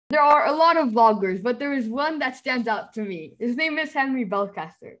There are a lot of vloggers, but there is one that stands out to me. His name is Henry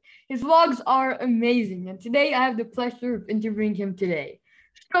Belcaster. His vlogs are amazing, and today I have the pleasure of interviewing him today.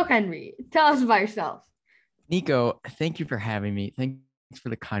 So, Henry, tell us about yourself. Nico, thank you for having me. Thanks for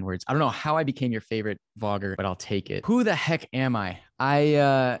the kind words. I don't know how I became your favorite vlogger, but I'll take it. Who the heck am I?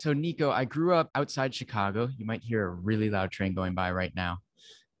 So Nico, I grew up outside Chicago. You might hear a really loud train going by right now.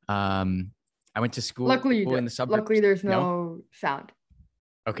 I went to school Luckily, you in don't. the suburbs. Luckily, there's No? no sound.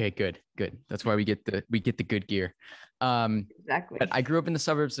 Okay, good, good. That's why we get the good gear. But Exactly. I grew up in the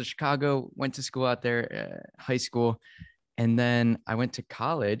suburbs of Chicago, went to school out there, high school, and then I went to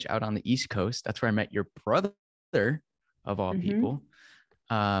college out on the East Coast. That's where I met your brother, of all Mm-hmm. people,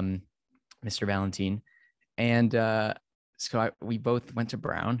 Mr. Valentine. And we both went to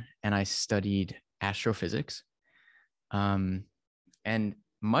Brown, and I studied astrophysics. And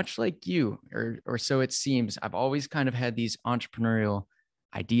much like you, or so it seems, I've always kind of had these entrepreneurial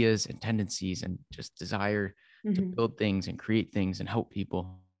ideas and tendencies and just desire to Mm-hmm. build things and create things and help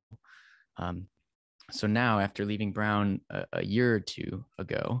people. Um, so now, after leaving Brown a year or two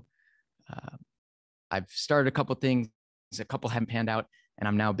ago, uh, I've started a couple things, a couple haven't panned out, and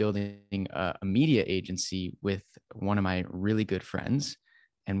I'm now building a media agency with one of my really good friends.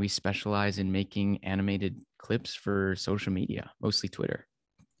 And we specialize in making animated clips for social media, mostly Twitter.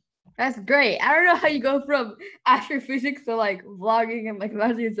 That's great. I don't know how you go from astrophysics to like vlogging and like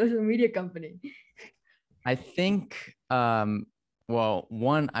managing a social media company. I think, well,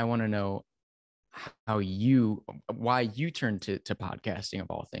 one, I want to know why you turned to podcasting of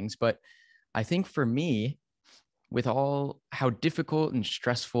all things. But I think for me, with all how difficult and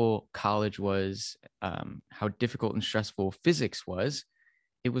stressful college was, how difficult and stressful physics was,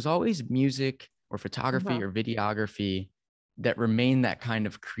 it was always music or photography Uh-huh. or videography that remained that kind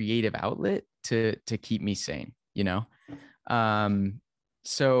of creative outlet to keep me sane, you know? Um,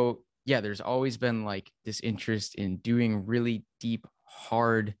 so yeah, there's always been like this interest in doing really deep,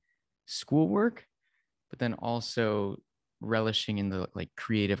 hard schoolwork, but then also relishing in the like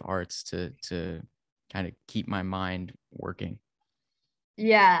creative arts to kind of keep my mind working.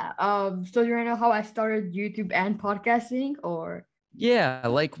 Yeah. So you wanna know how I started YouTube and podcasting, or Yeah,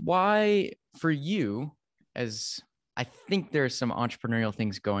 like why for you, as I think there's some entrepreneurial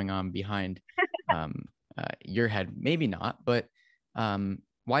things going on behind um, your head, maybe not, but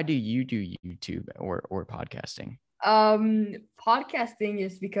why do you do YouTube or podcasting? podcasting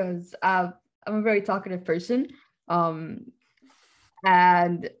is because I'm a very talkative person. Um,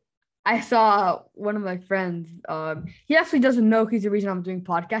 and I saw one of my friends. He actually doesn't know he's the reason I'm doing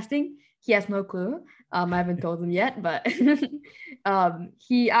podcasting. He has no clue. I haven't told him yet, but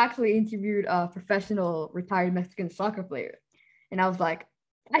he actually interviewed a professional retired Mexican soccer player, and I was like,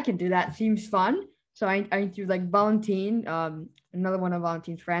 I can do that. Seems fun. So I interviewed like Valentine, another one of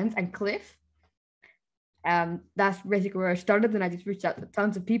Valentine's friends, and Cliff. That's basically where I started. And I just reached out to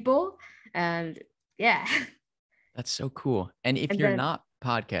tons of people, and yeah, That's so cool. And if and you're then not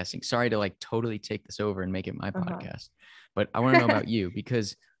podcasting, sorry to like totally take this over and make it my uh podcast, but I want to know about you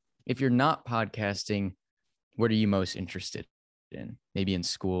because if you're not podcasting, what are you most interested in? Maybe in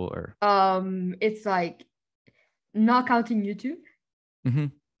school or it's like not counting YouTube.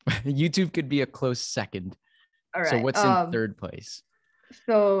 Mhm. YouTube could be a close second. All So right. what's in third place?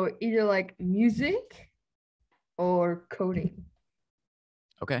 So either like music or coding.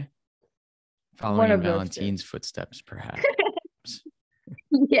 Okay. Following One in of those two. Valentine's footsteps, perhaps.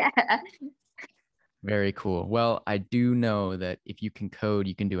 Yeah. Very cool. Well, I do know that if you can code,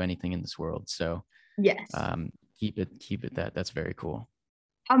 you can do anything in this world. So Yes. um, keep it that. That's very cool.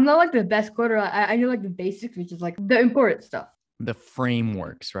 I'm not like the best coder. I know like the basics, which is like the important stuff. The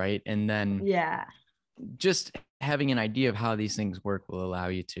frameworks, right? And then Yeah. just having an idea of how these things work will allow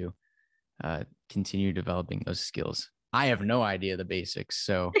you to continue developing those skills. I have no idea the basics,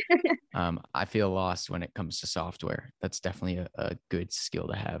 so I feel lost when it comes to software. That's definitely a good skill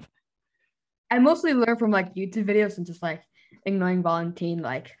to have. I mostly learn from like YouTube videos and just like ignoring Valentine,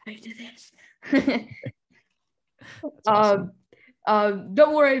 like, I do this. That's awesome. um,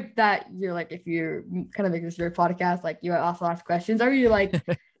 don't worry that you're like, if you're kind of making this your podcast, like you also ask questions. I really like,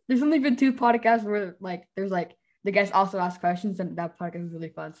 there's only been two podcasts where like there's like the guests also ask questions, and that podcast is really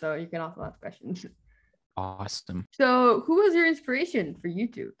fun. So you can also ask questions. Awesome. So who was your inspiration for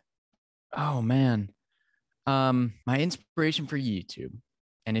YouTube? Oh man. My inspiration for YouTube,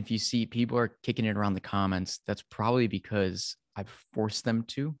 and if you see people are kicking it around the comments, that's probably because I've forced them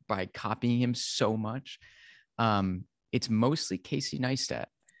to by copying him so much. It's mostly Casey Neistat.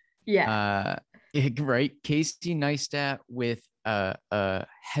 Yeah. Uh, right? Casey Neistat with a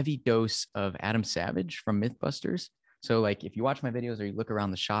heavy dose of Adam Savage from Mythbusters. So like if you watch my videos or you look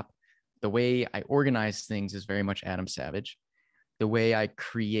around the shop, the way I organize things is very much Adam Savage. The way I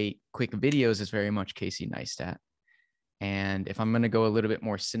create quick videos is very much Casey Neistat's. And if I'm going to go a little bit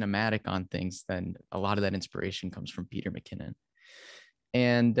more cinematic on things, then a lot of that inspiration comes from Peter McKinnon.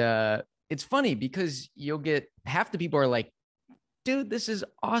 And it's funny because you'll get half the people are like, dude, this is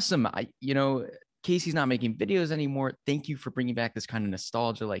awesome. Casey's not making videos anymore. Thank you for bringing back this kind of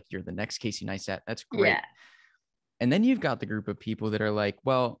nostalgia. Like you're the next Casey Neistat. That's great. Yeah. And then you've got the group of people that are like,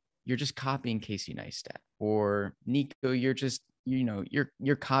 well, you're just copying Casey Neistat, or Nico, you're just,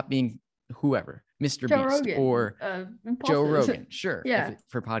 you're copying whoever, Mr. Joe Beast Rogan, or Joe imposters. Rogan. Sure. Yeah.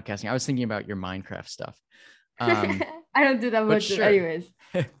 For podcasting. I was thinking about your Minecraft stuff. I don't do that much, sure. anyways.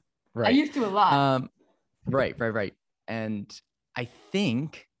 Right. I used to a lot. Right. And I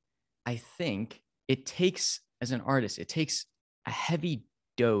think it takes, as an artist, it takes a heavy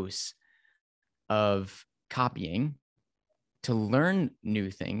dose of copying to learn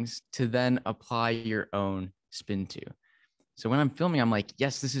new things to then apply your own spin to. So when I'm filming, I'm like,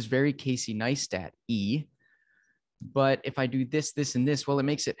 yes, this is very Casey Neistat-y, but if I do this, this, and this, well, it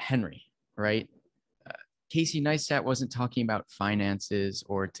makes it Henry, right? Casey Neistat wasn't talking about finances,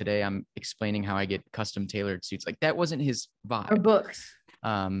 or today I'm explaining how I get custom tailored suits. Like that wasn't his vibe. Or books.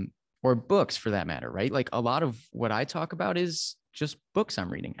 Or books for that matter, right? Like a lot of what I talk about is just books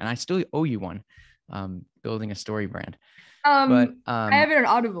I'm reading, and I still owe you one, building a story brand. I have it on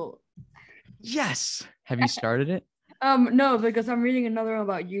Audible. Yes. Have you started it? No, because I'm reading another one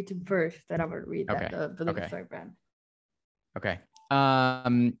about YouTube first that I'm gonna read. Okay. That, building a story brand. Okay.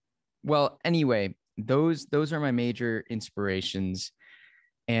 Well, anyway, those are my major inspirations,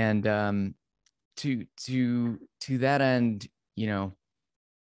 and to that end,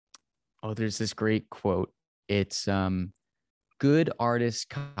 there's this great quote. It's good artists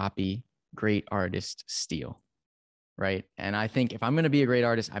copy, great artists steal, right? And I think if I'm going to be a great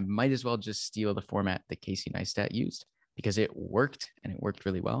artist, I might as well just steal the format that Casey Neistat used, because it worked, and it worked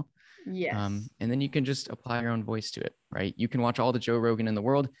really well. Yes. And then you can just apply your own voice to it, right? You can watch all the Joe Rogan in the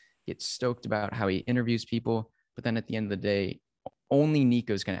world, get stoked about how he interviews people, but then at the end of the day, only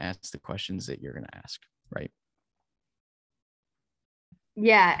Nico's going to ask the questions that you're going to ask, right?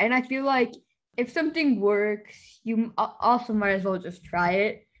 Yeah, and I feel like if something works, you also might as well just try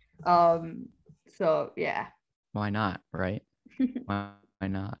it. So yeah. Why not, right? Why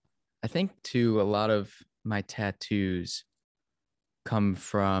not? I think too, a lot of my tattoos come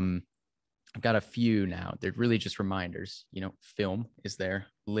from, I've got a few now. They're really just reminders. Film is there.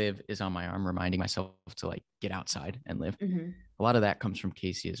 Live is on my arm, reminding myself to like get outside and live. Mm-hmm. A lot of that comes from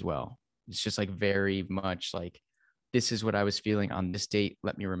Casey as well. It's just like very much like, this is what I was feeling on this date.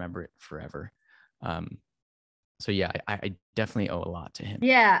 Let me remember it forever. So yeah, I definitely owe a lot to him.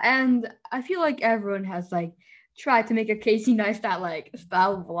 Yeah, and I feel like everyone has like tried to make a Casey Neistat like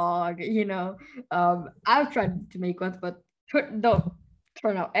style vlog. I've tried to make one, but don't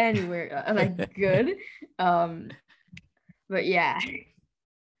turn out anywhere like good. But yeah,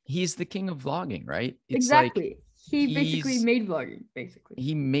 he's the king of vlogging, right? It's exactly. Like he basically made vlogging.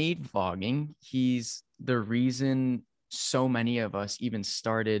 He made vlogging. He's the reason so many of us even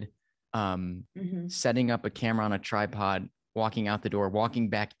started setting up a camera on a tripod, walking out the door, walking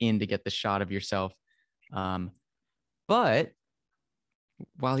back in to get the shot of yourself. But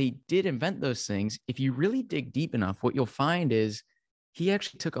while he did invent those things, if you really dig deep enough, what you'll find is he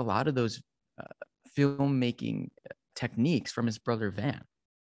actually took a lot of those filmmaking techniques from his brother Van.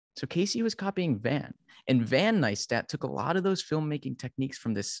 So Casey was copying Van, and Van Neistat took a lot of those filmmaking techniques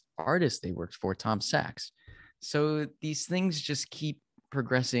from this artist they worked for, Tom Sachs. So these things just keep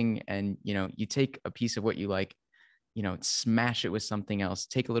progressing, and you take a piece of what you like, smash it with something else,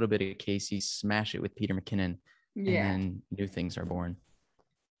 take a little bit of Casey, smash it with Peter McKinnon, and then new things are born.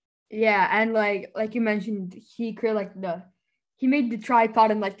 Yeah, and like you mentioned, he created he made the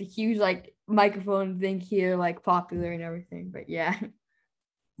tripod and like the huge like microphone thing here like popular and everything. But yeah.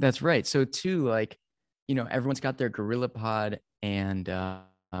 That's right. So too, like, everyone's got their GorillaPod and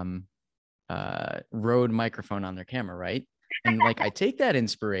Rode microphone on their camera, right? And like, I take that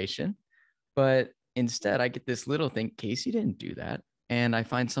inspiration, but instead I get this little thing. Casey didn't do that. And I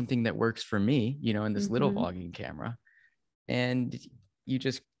find something that works for me, in this little vlogging camera. And you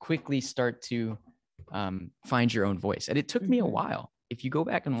just quickly start to find your own voice. And it took me a while. If you go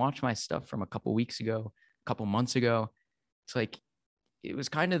back and watch my stuff from a couple weeks ago, a couple months ago, it's like, it was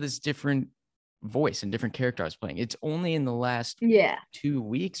kind of this different voice and different character I was playing. It's only in the last 2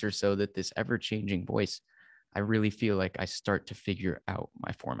 weeks or so that this ever-changing voice, I really feel like I start to figure out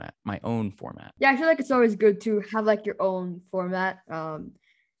my format, my own format. Yeah, I feel like it's always good to have like your own format.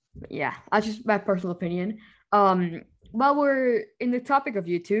 Yeah, that's just my personal opinion. Um, while we're in the topic of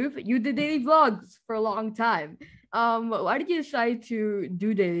YouTube, you did daily vlogs for a long time. Why did you decide to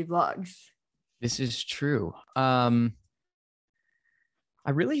do daily vlogs? This is true. I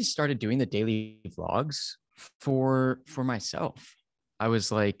really started doing the daily vlogs for myself. I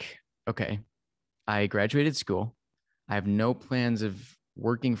was like, okay, I graduated school. I have no plans of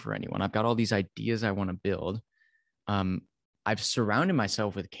working for anyone. I've got all these ideas I want to build. Um, I've surrounded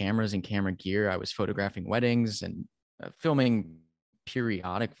myself with cameras and camera gear. I was photographing weddings and filming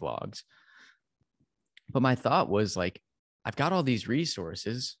periodic vlogs. But my thought was like, I've got all these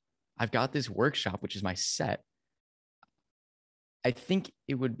resources. I've got this workshop, which is my set. I think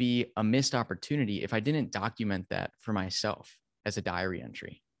it would be a missed opportunity if I didn't document that for myself as a diary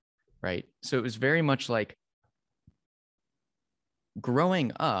entry, right? So it was very much like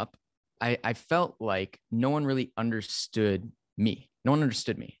growing up, I felt like no one really understood me. No one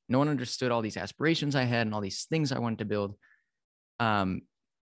understood me. No one understood all these aspirations I had and all these things I wanted to build.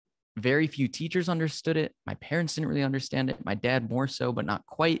 Very few teachers understood it. My parents didn't really understand it. My dad more so, but not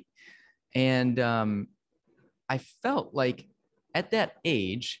quite. And I felt like at that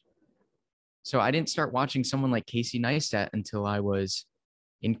age, so I didn't start watching someone like Casey Neistat's until I was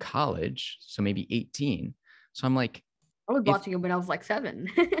in college, so maybe 18. So I'm like, I was watching it when I was like 7.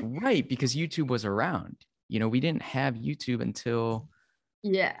 right, because YouTube was around. We didn't have YouTube until,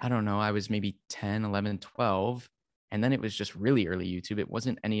 Yeah. I don't know, I was maybe 10, 11, 12. And then it was just really early YouTube. It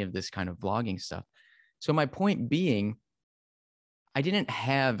wasn't any of this kind of vlogging stuff. So my point being, I didn't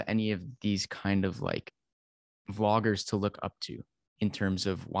have any of these kind of like vloggers to look up to in terms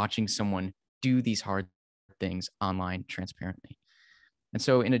of watching someone do these hard things online transparently. And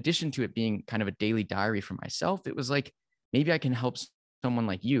so in addition to it being kind of a daily diary for myself, it was like, maybe I can help someone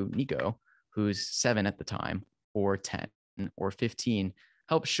like you, Nico, who's 7 at the time, or 10 or 15,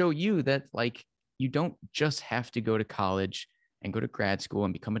 help show you that like you don't just have to go to college and go to grad school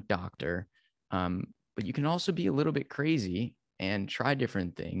and become a doctor, but you can also be a little bit crazy and try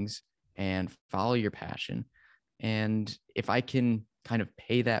different things and follow your passion. And if I can kind of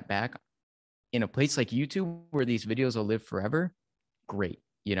pay that back in a place like YouTube where these videos will live forever, great.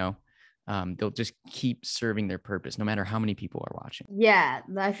 They'll just keep serving their purpose no matter how many people are watching. Yeah,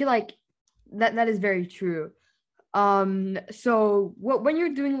 I feel like that is very true. So when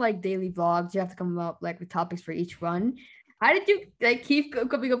you're doing like daily vlogs, you have to come up like with topics for each one. How did you like keep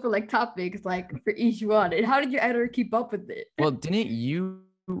coming up with like topics like for each one, and how did your editor keep up with it? Well, didn't you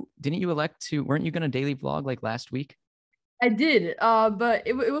elect to, weren't you going to daily vlog like last week? I did, but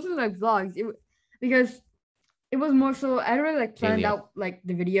it wasn't like vlogs. Because it was more so I really like planned Daily out like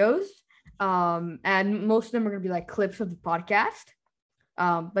the videos, and most of them are gonna be like clips of the podcast.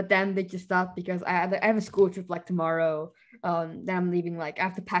 But then they just stopped because I have a school trip like tomorrow. Then I'm leaving like I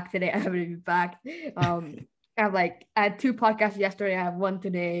have to pack today. I haven't even packed. I had 2 podcasts yesterday. I have 1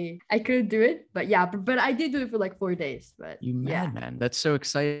 today. I couldn't do it, but yeah, but I did do it for like 4 days. But You yeah, madman. That's so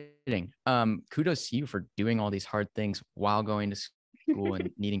exciting. Kudos to you for doing all these hard things while going to school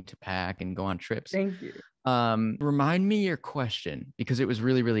and needing to pack and go on trips. thank you. Remind me your question because it was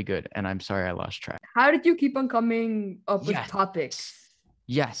really, really good. And I'm sorry I lost track. How did you keep on coming up with Yes. topics?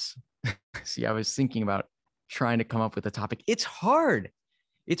 Yes. See, I was thinking about trying to come up with a topic. It's hard.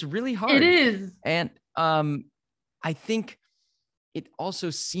 It's really hard. It is. And I think it also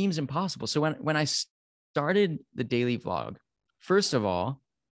seems impossible. So when I started the daily vlog, first of all,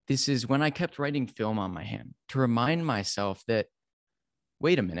 this is when I kept writing film on my hand to remind myself that,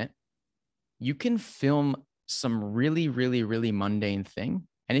 wait a minute, you can film some really, really, really mundane thing.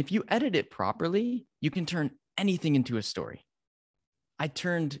 And if you edit it properly, you can turn anything into a story. I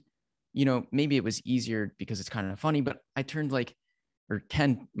turned, maybe it was easier because it's kind of funny, but I turned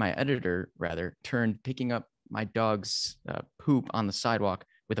Ken, my editor rather, turned picking up my dog's poop on the sidewalk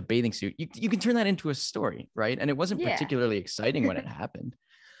with a bathing suit. You can turn that into a story, right? And it wasn't particularly exciting when it happened.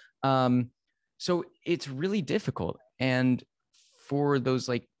 So it's really difficult. And for those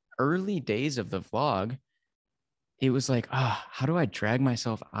like early days of the vlog, it was like, how do I drag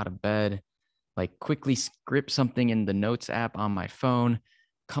myself out of bed? Like quickly script something in the notes app on my phone,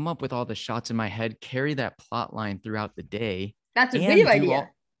 come up with all the shots in my head, carry that plot line throughout the day. That's a video idea.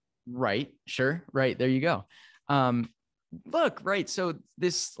 Right. Sure. Right. There you go. Look, right. So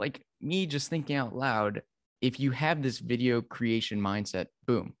this, like me just thinking out loud, if you have this video creation mindset,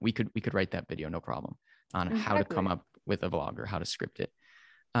 boom, we could write that video, no problem, on how to come up with a vlog or how to script it.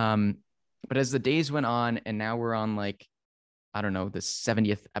 But as the days went on and now we're on like, I don't know, the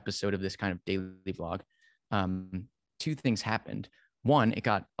 70th episode of this kind of daily vlog, 2 things happened. One, it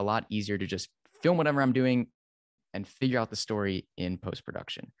got a lot easier to just film whatever I'm doing and figure out the story in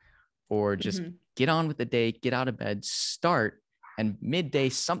post-production, or just get on with the day, get out of bed, start, and midday,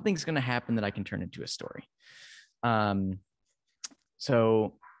 something's going to happen that I can turn into a story.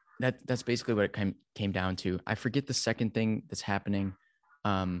 So that's basically what it came down to. I forget the second thing that's happening.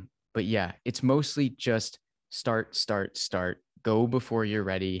 But yeah, it's mostly just start, go before you're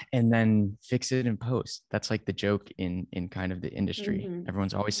ready, and then fix it in post. That's like the joke in kind of the industry. Mhm.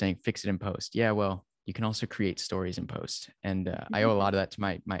 Everyone's always saying fix it in post. Yeah, well, you can also create stories in post. And I owe a lot of that to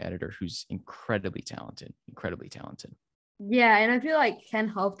my editor, who's incredibly talented. Yeah, and I feel like Ken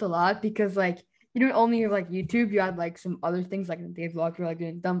helped a lot because like you don't only have like YouTube, you had like some other things like in the vlog, you're like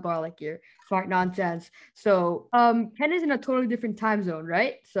doing Dumbar, like your smart nonsense. So Ken is in a totally different time zone,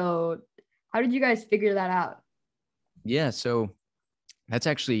 right? So how did you guys figure that out? Yeah, so that's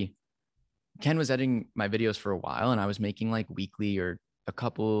actually, Ken was editing my videos for a while, and I was making like weekly or a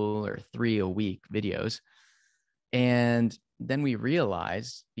couple or 3 a week videos. And then we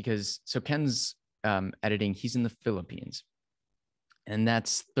realized, because so Ken's editing, he's in the Philippines, and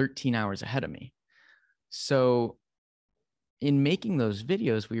that's 13 hours ahead of me. So in making those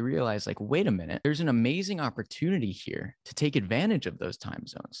videos, we realized, like, wait a minute, there's an amazing opportunity here to take advantage of those time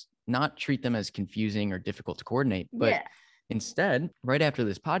zones, not treat them as confusing or difficult to coordinate, but Yeah. instead, right after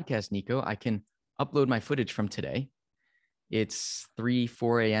this podcast, Nico, I can upload my footage from today. It's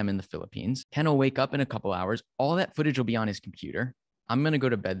 4 a.m. in the Philippines. Ken will wake up in a couple hours. All that footage will be on his computer. I'm going to go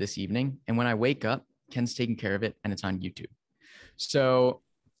to bed this evening. And when I wake up, Ken's taking care of it, and it's on YouTube. So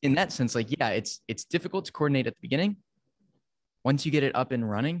in that sense, like, yeah, it's difficult to coordinate at the beginning. Once you get it up and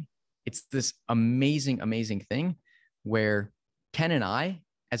running, it's this amazing thing where Ken and I,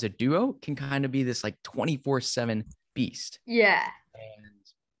 as a duo, can kind of be this like 24/7 beast. Yeah.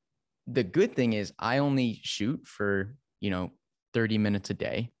 And the good thing is I only shoot for, 30 minutes a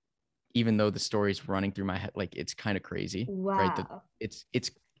day, even though the story's running through my head. Like, it's kind of crazy, right? Wow.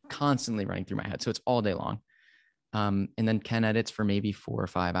 It's constantly running through my head. So it's all day long. And then Ken edits for maybe 4 or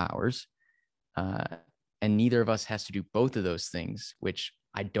 5 hours. And neither of us has to do both of those things, which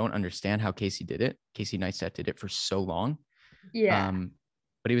I don't understand how Casey did it. Casey Nesitat did it for so long. Yeah.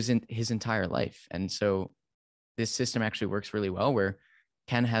 But it was in his entire life. And so this system actually works really well, where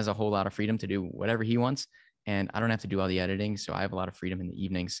Ken has a whole lot of freedom to do whatever he wants, and I don't have to do all the editing. So I have a lot of freedom in the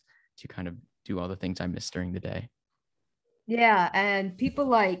evenings to kind of do all the things I miss during the day. Yeah. And people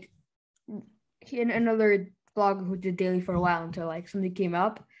like another blogger who did daily for a while until like something came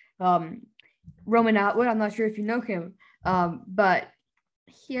up. Roman Atwood, I'm not sure if you know him, but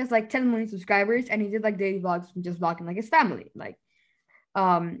he has like 10 million subscribers, and he did like daily vlogs from just vlogging like his family, like,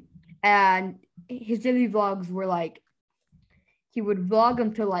 and his daily vlogs were like he would vlog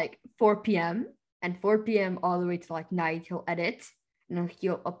until like 4 p.m. and 4 p.m. all the way to like night. He'll edit and then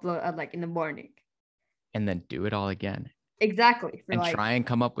he'll upload at like in the morning. And then do it all again. Exactly. For and like try and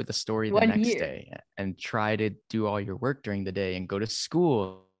come up with a story the 1 next year. day, and try to do all your work during the day and go to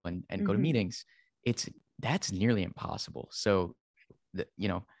school and go to meetings. That's nearly impossible. So,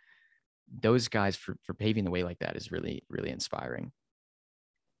 those guys for paving the way like that is really, really inspiring.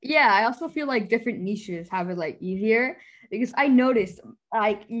 Yeah, I also feel like different niches have it like easier because I noticed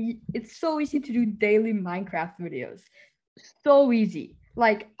like it's so easy to do daily Minecraft videos. So easy.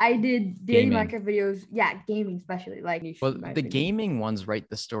 Like I did daily Gaming. Minecraft videos. Yeah, gaming especially. Like Well, the gaming ones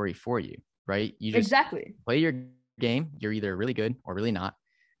write the story for you, right? You just exactly play your game. You're either really good or really not.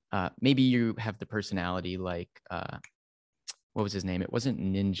 Maybe you have the personality like what was his name? It wasn't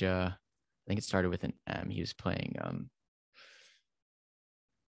Ninja. I think it started with an M. He was playing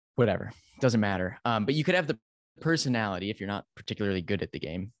whatever. Doesn't matter. But you could have the personality if you're not particularly good at the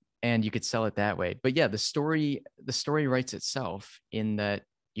game, and you could sell it that way. But yeah, the story writes itself in that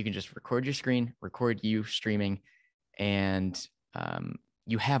you can just record your screen, record you streaming, and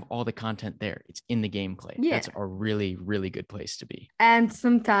you have all the content there. It's in the gameplay. Yeah. That's a really, really good place to be. And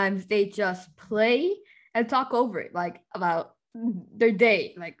sometimes they just play and talk over it, like about their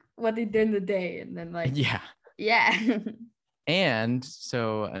day, like what they did in the day, and then like yeah. And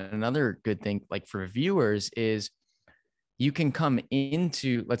so another good thing, like for viewers, is you can come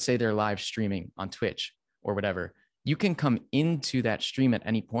into, let's say they're live streaming on Twitch or whatever. You can come into that stream at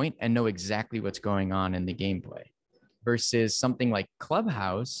any point and know exactly what's going on in the gameplay, versus something like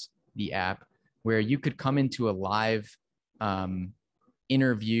Clubhouse, the app, where you could come into a live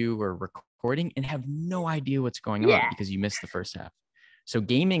interview or recording and have no idea what's going on because you missed the first half. So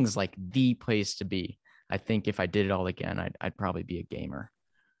gaming's like the place to be. I think if I did it all again, I'd probably be a gamer.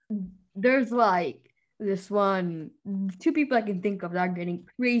 There's like this two people I can think of that are getting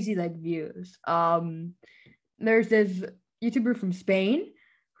crazy like views. There's this YouTuber from Spain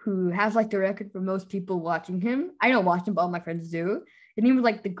who has like the record for most people watching him. I don't watch him, but all my friends do. His name was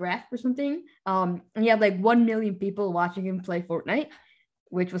like the Graph or something. And he had like 1 million people watching him play Fortnite,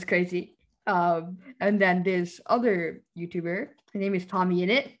 which was crazy. And then this other YouTuber, his name is Tommy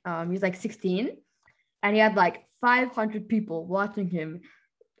Innit. He's like 16, and he had like 500 people watching him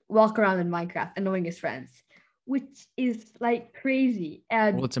walk around in Minecraft and knowing his friends, which is like crazy. Well,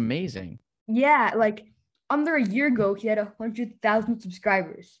 And it's amazing. yeah, like under a year ago, he had 100,000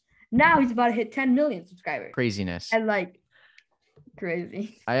 subscribers. Now he's about to hit 10 million subscribers. Craziness. And like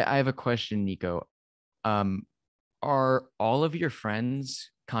crazy. I have a question, Nico. Are all of your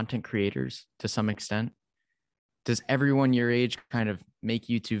friends content creators to some extent? Does everyone your age kind of make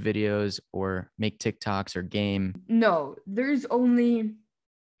YouTube videos or make TikToks or game? No, there's only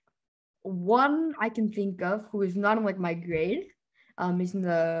one I can think of who is not in like my grade. He's in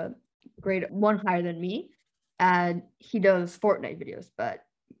the grade one higher than me, and he does Fortnite videos. But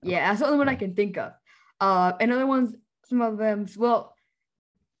yeah, that's the only one I can think of. And other ones, some of them, well,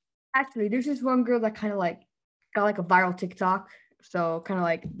 actually, there's this one girl that kind of like got like a viral TikTok. So kind of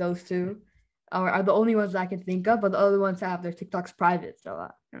like those two are the only ones I can think of, but the other ones have their TikToks private. So I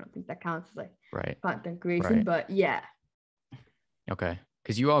don't think that counts as like Right. content creation. Right. But yeah. Okay.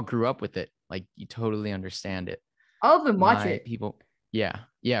 Because you all grew up with it. Like you totally understand it. All of them watch it. People. Yeah.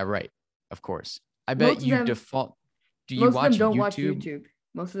 Yeah. Right. Of course. I bet Most you of them, default. Do you most of watch them don't YouTube? watch YouTube.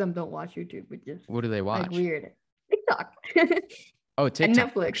 Most of them don't watch YouTube, which is What do they watch? like weird. TikTok. Oh, TikTok.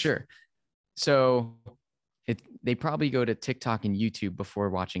 And Netflix. Sure. So they probably go to TikTok and YouTube before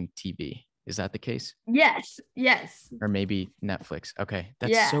watching TV. Is that the case? Yes. Yes. Or maybe Netflix. Okay.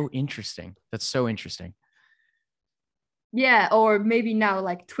 That's so interesting. That's so interesting. Yeah. Or maybe now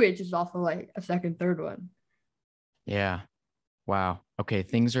like Twitch is also like a second, third one. Yeah. Wow. Okay.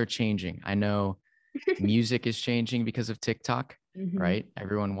 Things are changing. I know music is changing because of TikTok, right?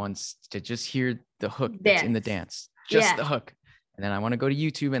 Everyone wants to just hear the hook that's in the dance, just the hook. And then I want to go to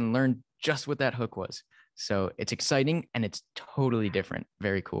YouTube and learn just what that hook was. So it's exciting and it's totally different.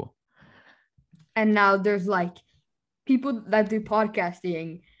 Very cool. And now there's like people that do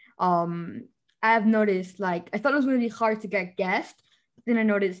podcasting. I've noticed like I thought it was really hard to get guests, but then I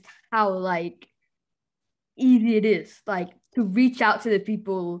noticed how like easy it is like to reach out to the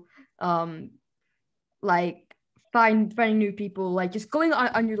people, like finding new people, like just going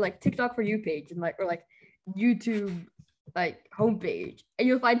on your like TikTok for you page and like or like YouTube like homepage, and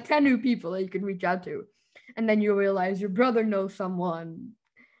you'll find 10 new people that you can reach out to, and then you'll realize your brother knows someone,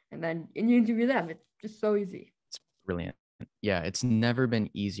 and you interview them. It's just so easy. It's brilliant. Yeah, it's never been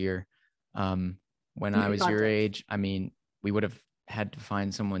easier. When I was your age, I mean, we would have had to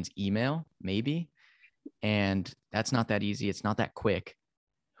find someone's email, maybe, and that's not that easy. It's not that quick.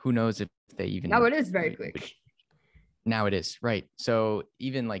 Who knows if they even now it is very quick. Now it is, right? So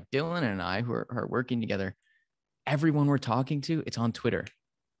even like Dylan and I who are working together, everyone we're talking to, it's on Twitter.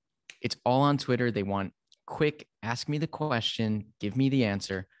 It's all on Twitter. They want quick, ask me the question, give me the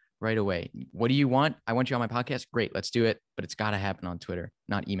answer right away. What do you want? I want you on my podcast. Great, let's do it. But it's got to happen on Twitter,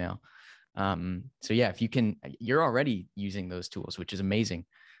 not email. So yeah, if you can, you're already using those tools, which is amazing.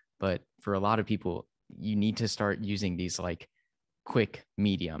 But for a lot of people, you need to start using these like quick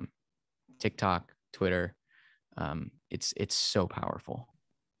medium, TikTok, Twitter. It's so powerful.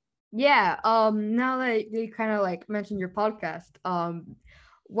 Yeah. Now that they kind of like mentioned your podcast,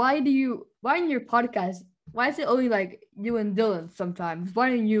 why in your podcast, why is it only like you and Dylan sometimes? Why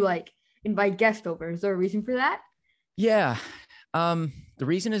don't you like invite guests over? Is there a reason for that? Yeah. The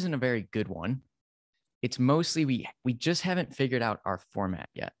reason isn't a very good one. It's mostly we just haven't figured out our format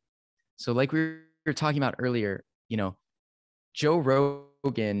yet. So like we were talking about earlier, you know, Joe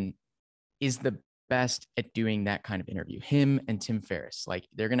Rogan is the best at doing that kind of interview. Him and Tim Ferriss, like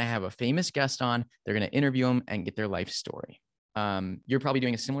they're going to have a famous guest on, they're going to interview them and get their life story. You're probably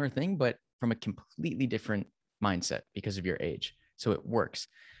doing a similar thing, but from a completely different mindset because of your age. So it works.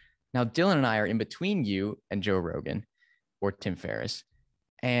 Now, Dylan and I are in between you and Joe Rogan or Tim Ferriss.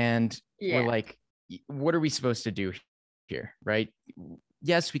 And we're like, what are we supposed to do here? Right?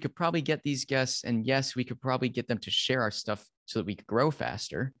 Yes, we could probably get these guests, and yes, we could probably get them to share our stuff so that we could grow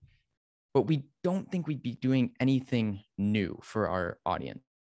faster. But we don't think we'd be doing anything new for our audience.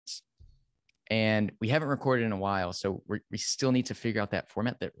 And we haven't recorded in a while, so we still need to figure out that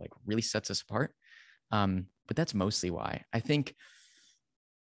format that like really sets us apart. But that's mostly why. I think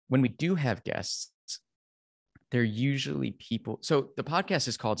when we do have guests, they're usually people. So the podcast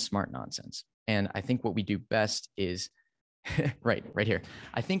is called Smart Nonsense. And I think what we do best is right here.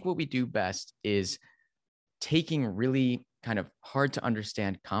 I think what we do best is taking really kind of hard to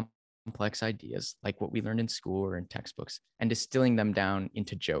understand complex ideas like what we learned in school or in textbooks and distilling them down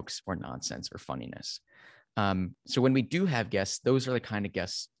into jokes or nonsense or funniness. So when we do have guests, those are the kind of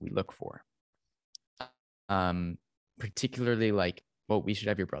guests we look for. Particularly like, well, we should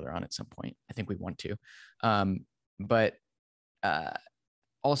have your brother on at some point. I think we want to. But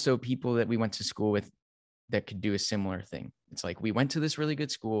also people that we went to school with that could do a similar thing. It's like, we went to this really good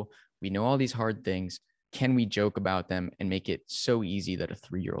school. We know all these hard things. Can we joke about them and make it so easy that a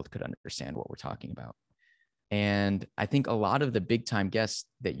 3-year-old could understand what we're talking about? And I think a lot of the big time guests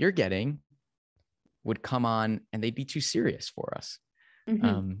that you're getting would come on and they'd be too serious for us.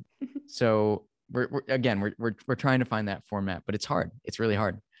 So we're trying to find that format, but it's hard. It's really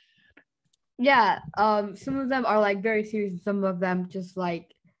hard. Yeah. Some of them are like very serious. Some of them just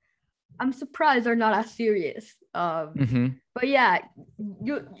like, I'm surprised are not as serious. But yeah,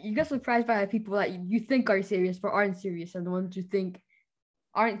 you get surprised by people that you think are serious but aren't serious, and the ones you think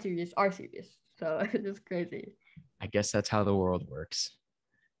aren't serious are serious. So it's just crazy. I guess that's how the world works.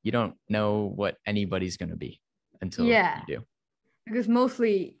 You don't know what anybody's gonna be until you do. Because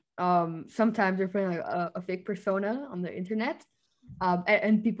mostly, sometimes they're putting like a fake persona on the internet,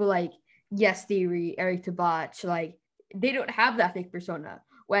 and people like Yes Theory, Eric Tabach, like they don't have that fake persona.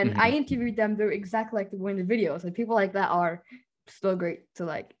 When I interviewed them, they're exactly like the one in the videos. Like people like that are still great to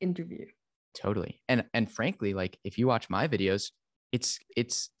like interview. Totally. And frankly, like if you watch my videos,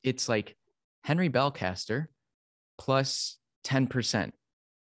 it's like Henry Belcaster plus 10%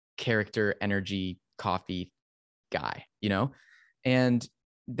 character, energy, coffee guy, you know? And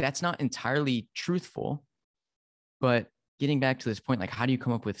that's not entirely truthful, but getting back to this point, like how do you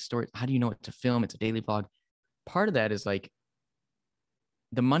come up with stories? How do you know what to film? It's a daily vlog. Part of that is like,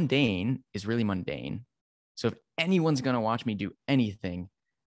 the mundane is really mundane. So if anyone's going to watch me do anything,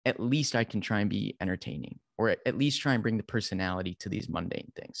 at least I can try and be entertaining, or at least try and bring the personality to these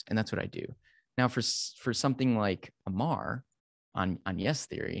mundane things. And that's what I do. Now for something like Amar on Yes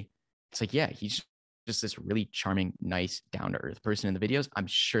Theory, it's like, yeah, he's just this really charming, nice, down to earth person in the videos. I'm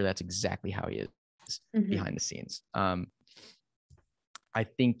sure that's exactly how he is behind the scenes. I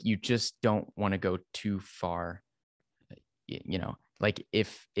think you just don't want to go too far, you know. Like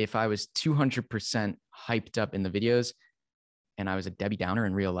if I was 200% hyped up in the videos and I was a Debbie Downer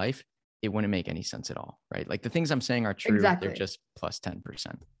in real life, it wouldn't make any sense at all, right? Like the things I'm saying are true. Exactly. They're just plus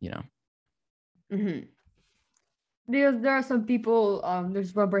 10%, you know? Because there are some people,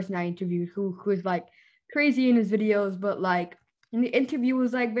 there's one person I interviewed who is like crazy in his videos, but like in the interview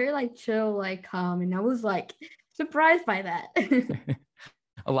was like very like chill, like calm. And I was like surprised by that.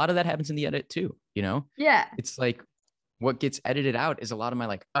 A lot of that happens in the edit too, you know? Yeah. It's like, what gets edited out is a lot of my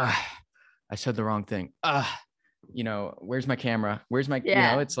like, I said the wrong thing. You know, where's my camera? Where's my, you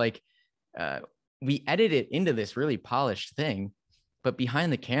know, it's like, we edit it into this really polished thing, but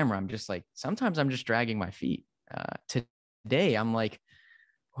behind the camera, I'm just like, sometimes I'm just dragging my feet. Today, I'm like,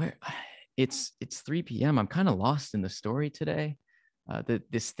 where it's 3 p.m. I'm kind of lost in the story today.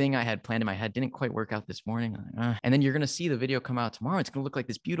 This thing I had planned in my head didn't quite work out this morning. And then you're going to see the video come out tomorrow. It's going to look like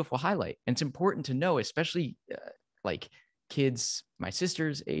this beautiful highlight. And it's important to know, especially like kids my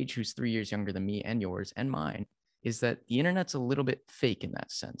sister's age, who's 3 years younger than me and yours and mine, is that the internet's a little bit fake in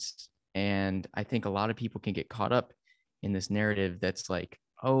that sense. And I think a lot of people can get caught up in this narrative that's like,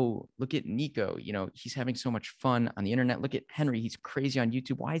 oh, look at Nico, you know, he's having so much fun on the internet. Look at Henry, he's crazy on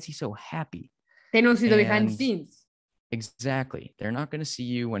YouTube. Why is he so happy? They don't see the behind the scenes. Exactly. They're not going to see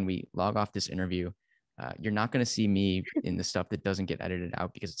you when we log off this interview. You're not going to see me in the stuff that doesn't get edited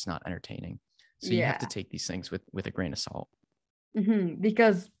out because it's not entertaining. So you have to take these things with a grain of salt.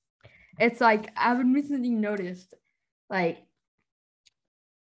 Because it's like, I've recently noticed like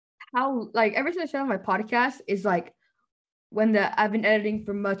how like ever since I started my podcast is like when I've been editing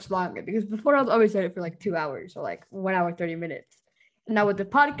for much longer, because before I was always editing for like 2 hours or like 1 hour 30 minutes. And now with the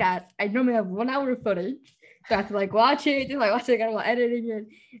podcast, I normally have 1 hour of footage, so I have to like watch it, just like watch it again while editing it.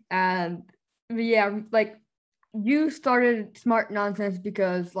 And yeah, like you started Smart Nonsense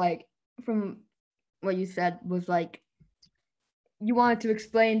because like from what you said was like you wanted to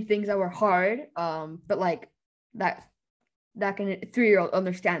explain things that were hard, but like that can a 3-year-old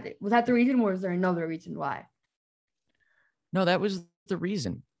understand it. Was that the reason, or is there another reason why? No, that was the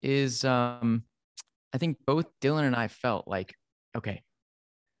reason. Is I think both Dylan and I felt like, okay,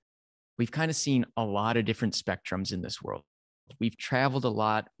 we've kind of seen a lot of different spectrums in this world. We've traveled a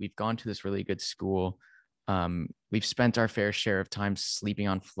lot. We've gone to this really good school. We've spent our fair share of time sleeping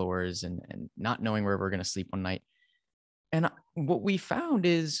on floors and not knowing where we're going to sleep one night. And what we found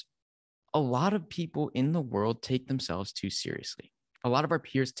is a lot of people in the world take themselves too seriously. A lot of our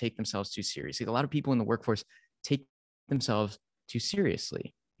peers take themselves too seriously. A lot of people in the workforce take themselves too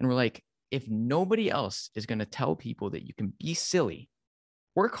seriously. And we're like, if nobody else is going to tell people that you can be silly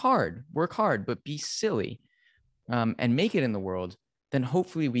work hard, but be silly, and make it in the world, then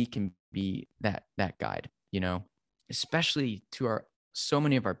hopefully we can be that guide, especially to so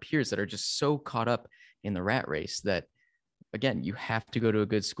many of our peers that are just so caught up in the rat race that, again, you have to go to a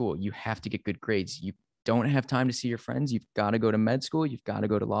good school. You have to get good grades. You don't have time to see your friends. You've got to go to med school. You've got to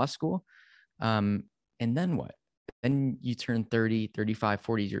go to law school. And then what? Then you turn 30, 35,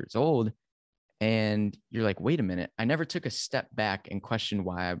 40 years old, and you're like, wait a minute, I never took a step back and questioned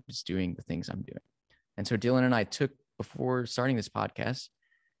why I was doing the things I'm doing. And so Dylan and I before starting this podcast,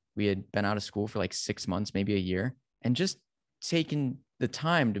 we had been out of school for like 6 months, maybe a year, and just taken the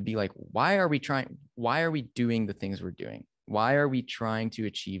time to be like, why are we doing the things we're doing? Why are we trying to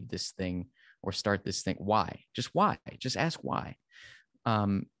achieve this thing or start this thing? Why? Just ask why.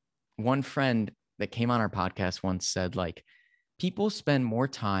 One friend that came on our podcast once said, like, people spend more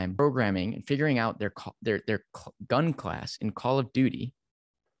time programming and figuring out their gun class in Call of Duty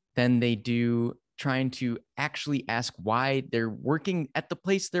than they do trying to actually ask why they're working at the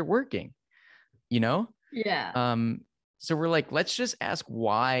place they're working, Yeah. So we're like, let's just ask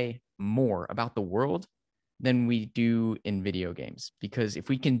why more about the world than we do in video games, because if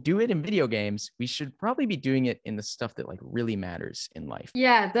we can do it in video games, we should probably be doing it in the stuff that like really matters in life.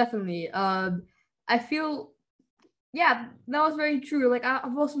 Yeah, definitely. I feel, yeah, that was very true. Like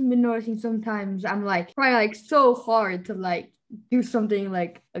I've also been noticing sometimes I'm like trying like so hard to like do something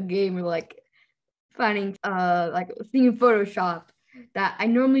like a game or like finding like thing in Photoshop that I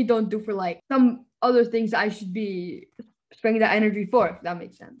normally don't do for like some other things that I should be spending that energy for, if that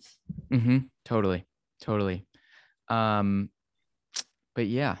makes sense. Mm-hmm. Totally. But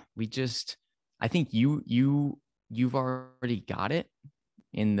yeah, I think you've already got it,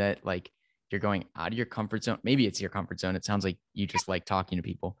 in that like you're going out of your comfort zone. Maybe it's your comfort zone. It sounds like you just like talking to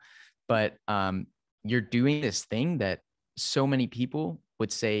people, but you're doing this thing that so many people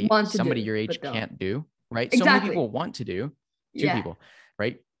would say somebody your age can't do, right? Exactly. So many people want to do. Two Yeah. people,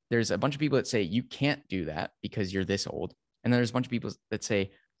 right? There's a bunch of people that say you can't do that because you're this old. And then there's a bunch of people that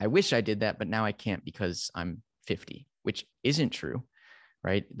say, I wish I did that, but now I can't because I'm 50, which isn't true,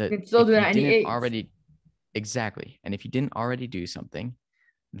 right? That It's still if do you at any didn't age. already, exactly. And if you didn't already do something,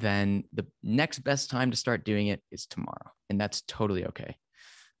 then the next best time to start doing it is tomorrow. And that's totally okay.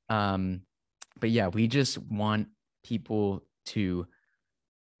 But yeah, we just want people to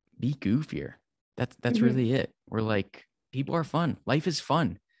be goofier. That's really it. We're like, people are fun. Life is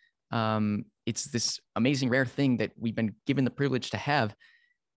fun. It's this amazing, rare thing that we've been given the privilege to have.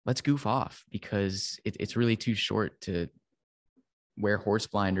 Let's goof off, because it's really too short to wear horse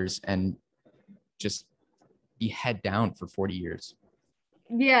blinders and just be head down for 40 years.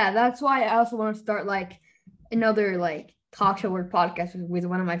 Yeah, that's why I also want to start like another like talk show or podcast with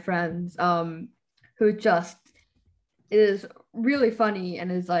one of my friends, who just is really funny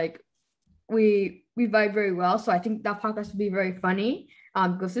and is like we vibe very well. So I think that podcast would be very funny.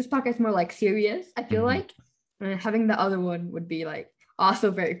 Because this podcast is more like serious, I feel like. And having the other one would be like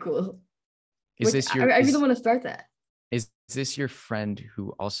also very cool. I really want to start that. Is this your friend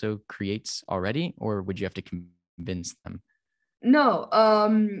who also creates already, or would you have to convince them? No,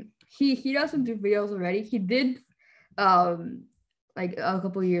 he doesn't do videos already. He did like a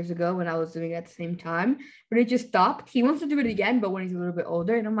couple of years ago when I was doing it at the same time, but it just stopped. He wants to do it again, but when he's a little bit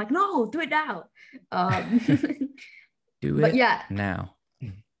older, and I'm like, no, do it now. Do it but yeah, now.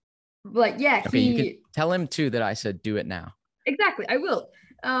 Like yeah, okay, you could tell him too that I said do it now. Exactly, I will.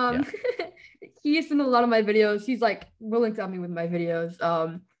 He's in a lot of my videos. He's like willing to help me with my videos.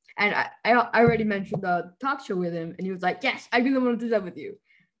 And I already mentioned the talk show with him, and he was like, yes, I really want to do that with you.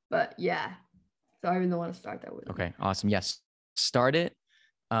 But yeah, so I really want to start that with him. Okay, awesome. Yes, start it.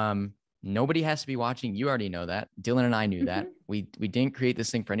 Nobody has to be watching. You already know that. Dylan and I knew that. We didn't create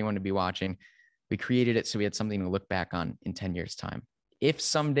this thing for anyone to be watching. We created it so we had something to look back on in 10 years' time. If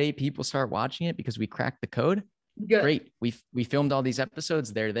someday people start watching it because we cracked the code, good. Great. We filmed all these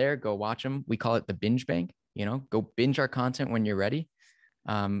episodes. They're there. Go watch them. We call it the binge bank. Go binge our content when you're ready.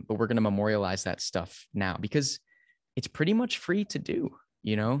 But we're going to memorialize that stuff now because it's pretty much free to do,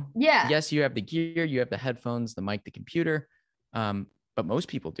 Yeah. Yes, you have the gear, you have the headphones, the mic, the computer. But most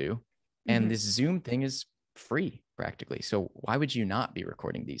people do. And this Zoom thing is free practically. So why would you not be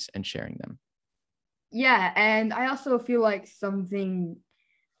recording these and sharing them? Yeah. And I also feel like something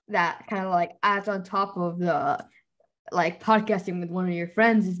that kind of like adds on top of the like podcasting with one of your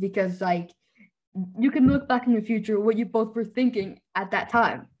friends is because like you can look back in the future what you both were thinking at that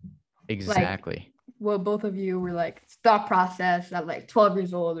time. Exactly. Like, what both of you were like thought process at like 12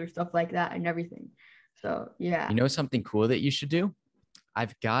 years old or stuff like that and everything. So yeah. Something cool that you should do?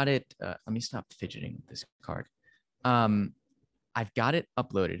 I've got it. Let me stop fidgeting with this card. I've got it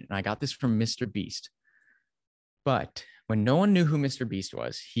uploaded, and I got this from Mr. Beast. But when no one knew who Mr. Beast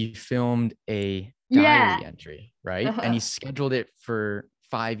was, he filmed a Yeah. diary entry, right? And Uh-huh. he scheduled it for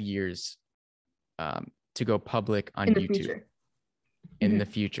 5 years to go public on In the YouTube future. in the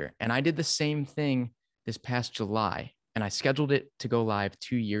Mhm. future. And I did the same thing this past July, and I scheduled it to go live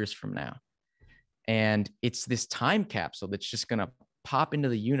 2 years from now. And it's this time capsule that's just going to pop into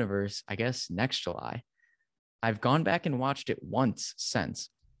the universe, I guess, next July. I've gone back and watched it once since,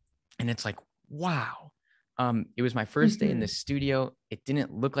 and it's like, wow. It was my first day in the Mhm. studio. It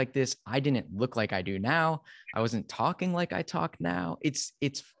didn't look like this. I didn't look like I do now. I wasn't talking like I talk now. It's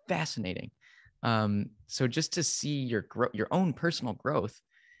fascinating. So just to see your own personal growth,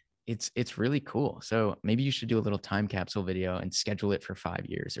 it's really cool. So maybe you should do a little time capsule video and schedule it for 5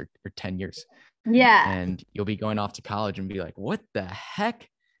 years or 10 years. Yeah. And you'll be going off to college and be like, what the heck?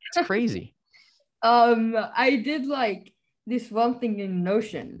 It's crazy. I did like this one thing in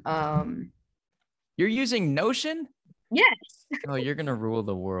Notion. You're using Notion? Yes. Oh, you're going to rule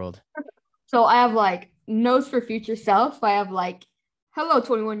the world. So I have like notes for future self. I have like, hello,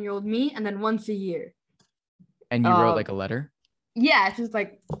 21-year-old me, and then once a year. And you wrote Um, like a letter? yeah, it's just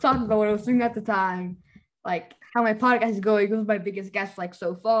like talking about what I was doing at the time, like how my podcast is going, who's my biggest guest like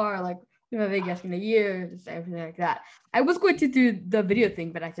so far, like who's my biggest guest in a year, just everything like that. I was going to do the video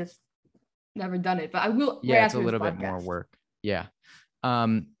thing, but I just never done it. But I will right Yeah, it's a after this little bit more podcast. work. Yeah.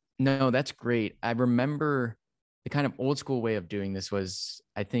 No, that's great. I remember the kind of old school way of doing this was,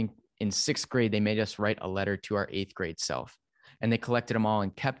 I think in 6th grade, they made us write a letter to our 8th grade self, and they collected them all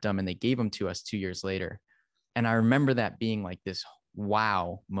and kept them, and they gave them to us 2 years later. And I remember that being like this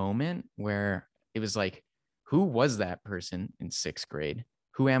wow moment where it was like, who was that person in 6th grade?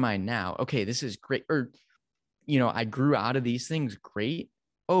 Who am I now? Okay, this is great. Or, I grew out of these things. Great.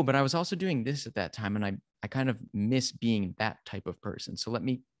 Oh, but I was also doing this at that time. And I kind of miss being that type of person. So let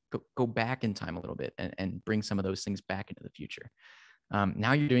me go back in time a little bit and bring some of those things back into the future.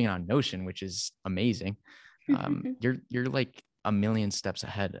 Now you're doing it on Notion, which is amazing. You're like a million steps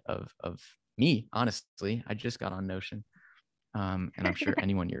ahead of me, honestly. I just got on Notion, and I'm sure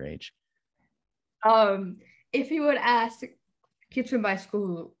anyone your age. um, if you would ask kids from my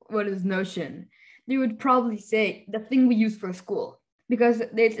school what is Notion, they would probably say the thing we use for school because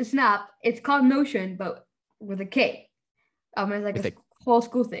it's a snap. It's called Notion, but with a K. It's like With a a whole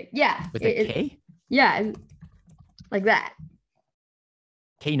school thing. Yeah, with a K? yeah, like that.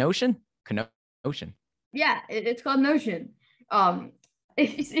 K Notion? Notion. Yeah, it's called Notion.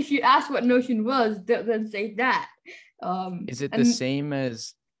 If you ask what Notion was, they'll say that. Is it the And same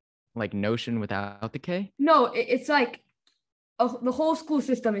as like Notion without the K? no, it's like the whole school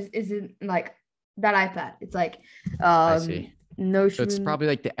system isn't like that iPad. It's like I see. So it's Notion. probably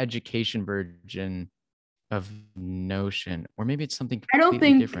like the education version of Notion, or maybe it's something I don't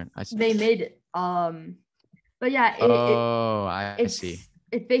completely think different. they made it. But yeah, Oh, I see.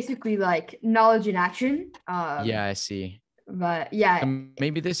 it's basically like knowledge in action. Yeah, I see. But yeah, So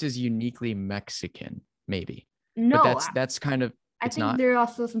maybe this is uniquely Mexican, maybe. But no, that's kind of, I it's think not. there are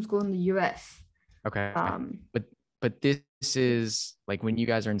also some school in the U.S. Okay. Um, But this is like when you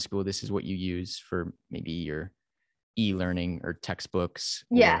guys are in school, this is what you use for maybe your e-learning or textbooks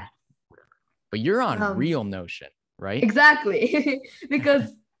yeah, or whatever. But you're on um, real Notion, right? exactly.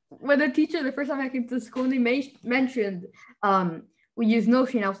 Because when the teacher, the first time I came to school, they mentioned we use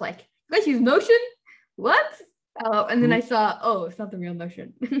Notion. I was like, you guys use Notion? What? And then I Who saw, oh, it's not the real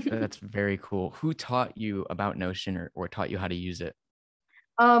Notion. That's very cool. Who taught you about Notion or taught you how to use it?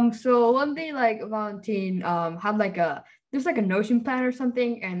 So one day, like Valentine, had like there's like a Notion plan or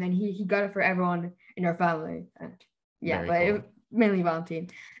something, and then he got it for everyone in our family. And yeah, Very but cool. mainly Valentine.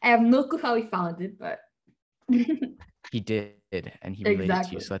 I have no clue how he found it, but He did, and he related to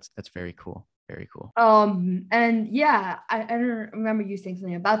you. exactly. So that's very cool. Very cool. And yeah, I don't remember you saying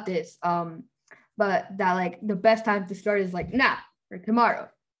something about this. But that like the best time to start is like now or tomorrow.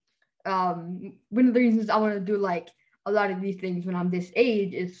 One of the reasons I want to do like a lot of these things when I'm this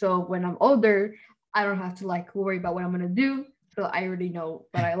age is so when I'm older, I don't have to like worry about what I'm gonna do. So I already know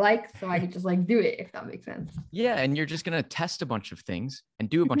what I like, so I can just like do it if that makes sense. Yeah, and you're just gonna test a bunch of things and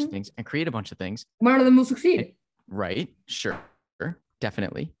do a bunch of Mhm. things and create a bunch of things. One of them will And, succeed. right? Sure,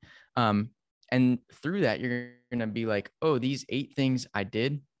 definitely. And through that, you're gonna be like, oh, these 8 things I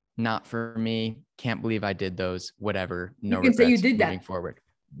did, not for me. Can't believe I did those. Whatever. You No can say you regrets did moving that. forward.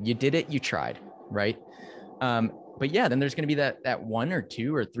 You did it. You tried. Right. But yeah, then there's going to be that 1 or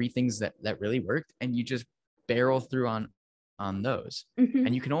 2 or 3 things that really worked, and you just barrel through on those.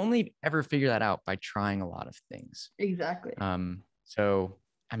 And you Mhm. can only ever figure that out by trying a lot of things. Exactly. So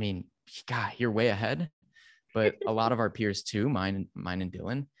I mean, God, you're way ahead. but a lot of our peers too, mine and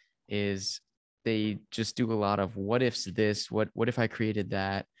Dylan, is they just do a lot of what ifs this, what if I created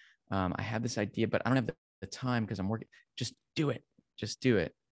that? I have this idea, but I don't have the time because I'm working. Just do it. Just do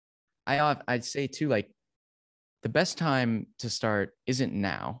it. I'd say too, like the best time to start isn't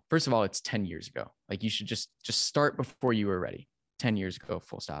now. First of all, it's 10 years ago. Like you should just start before you were ready. 10 years ago,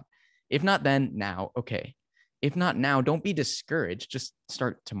 full stop. If not then, now, okay. If not now, don't be discouraged. Just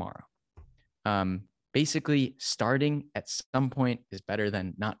start tomorrow. Basically, starting at some point is better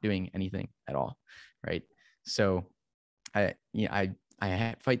than not doing anything at all, right? So I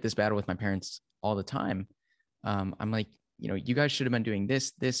fight this battle with my parents all the time. I'm like, you guys should have been doing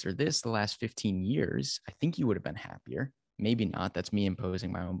this or this the last 15 years. I think you would have been happier. Maybe not. That's me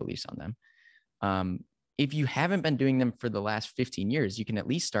imposing my own beliefs on them. If you haven't been doing them for the last 15 years, you can at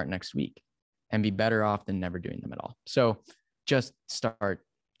least start next week and be better off than never doing them at all. So just start.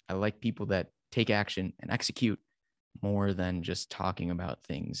 I like people that take action and execute more than just talking about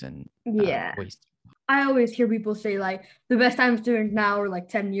things and waste. I always hear people say like the best time is doing now or like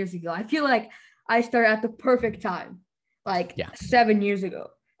 10 years ago. I feel like I started at the perfect time, like 7 years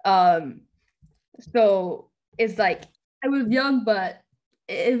ago. So it's like I was young, but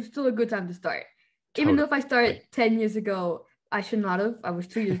it was still a good time to start. Totally. Even though if I started 10 years ago, I should not have. I was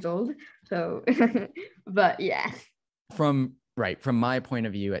 2 years old. So, but yeah. From my point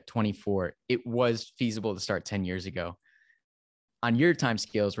of view at 24, it was feasible to start 10 years ago. On your time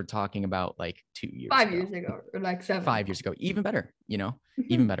scales, we're talking about like 2 years 5 years ago, or like 7. 5 years ago, even better,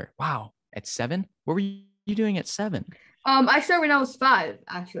 even better. Wow. At 7? What were you doing at 7? I started when I was 5,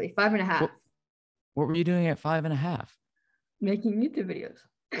 actually, 5.5. What were you doing at 5.5? Making YouTube videos.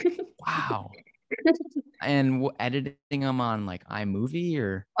 Wow. And editing them on like iMovie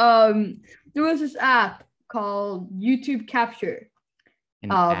or? There was this app called YouTube Capture.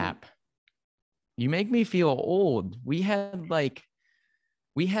 An app. You make me feel old. We had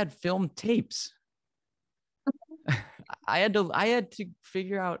film tapes. I had to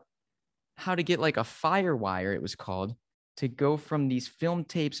figure out how to get like a FireWire, it was called, to go from these film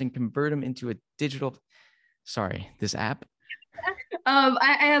tapes and convert them into a digital. Sorry, this app.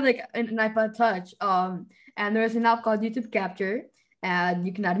 I had like an iPod Touch. And there was an app called YouTube Capture, and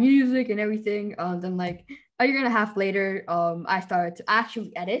you can add music and everything. Then like a year and a half later, I started to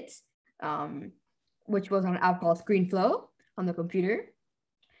actually edit, which was on an app called ScreenFlow on the computer.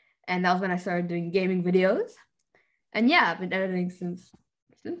 And that was when I started doing gaming videos. And yeah, I've been editing since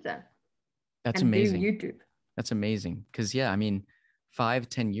then. That's amazing. YouTube. That's amazing. Because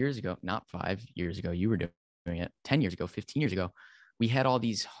 5-10 years ago, not 5 years ago, you were doing it. 10 years ago, 15 years ago, we had all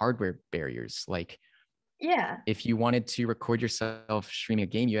these hardware barriers. Like, if you wanted to record yourself streaming a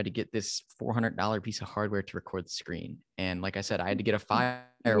game, you had to get this $400 piece of hardware to record the screen. And like I said, I had to get a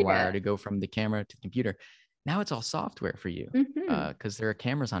FireWire to go from the camera to the computer. Now it's all software for you because there are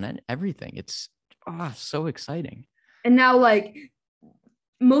cameras on it, everything. It's so exciting. And now like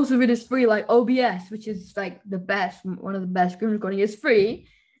most of it is free, like OBS, which is like the best, one of the best screen recording is free.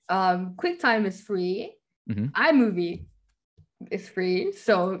 QuickTime is free. iMovie is free.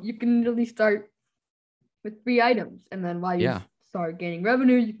 So you can really start with free items. And then while you start gaining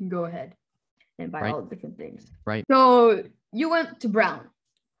revenue, you can go ahead and buy all the different things. Right. So you went to Brown.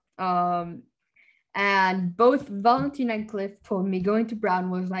 And both Valentina and Cliff told me going to Brown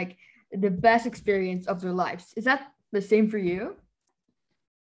was like the best experience of their lives. Is that the same for you?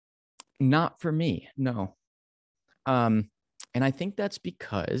 Not for me, no. And I think that's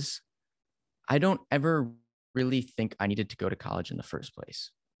because I don't ever really think I needed to go to college in the first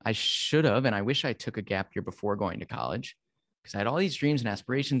place. I should have, and I wish I took a gap year before going to college because I had all these dreams and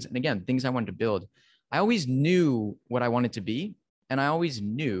aspirations. And again, things I wanted to build. I always knew what I wanted to be. And I always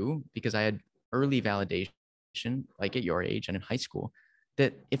knew because I had early validation, like at your age and in high school,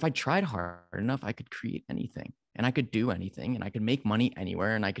 that if I tried hard enough, I could create anything and I could do anything and I could make money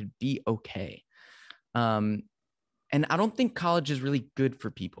anywhere and I could be okay. And I don't think college is really good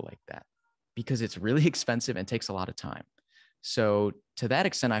for people like that because it's really expensive and takes a lot of time. So to that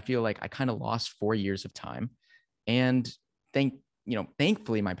extent, I feel like I kind of lost 4 years of time. And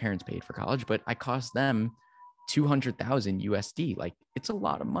thankfully my parents paid for college, but I cost them 200,000 USD. Like it's a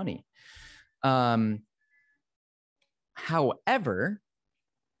lot of money. However,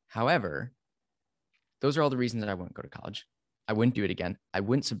 those are all the reasons that I wouldn't go to college. I wouldn't do it again. I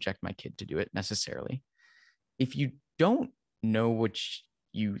wouldn't subject my kid to do it necessarily. If you don't know what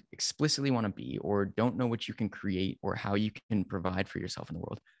you explicitly want to be, or don't know what you can create or how you can provide for yourself in the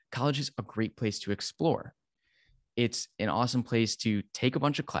world, college is a great place to explore. It's an awesome place to take a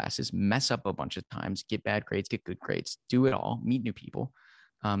bunch of classes, mess up a bunch of times, get bad grades, get good grades, do it all, meet new people.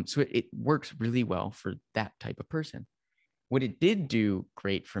 So it works really well for that type of person. What it did do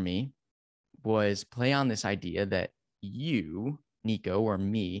great for me was play on this idea that you, Nico, or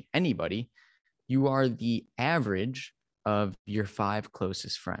me, anybody, you are the average of your 5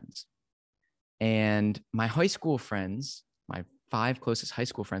 closest friends. And my high school friends, my 5 closest high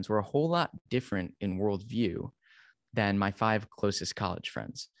school friends, were a whole lot different in worldview than my 5 closest college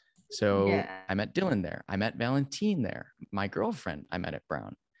friends. So Yeah. I met Dylan there. I met Valentine there. My girlfriend I met at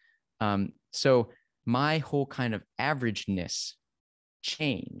Brown. So my whole kind of averageness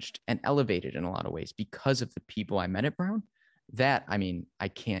changed and elevated in a lot of ways because of the people I met at Brown. That, I mean,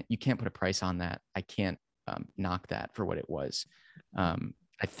 you can't put a price on that. I can't knock that for what it was.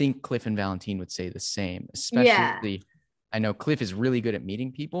 I think Cliff and Valentine would say the same, Yeah. especially I know Cliff is really good at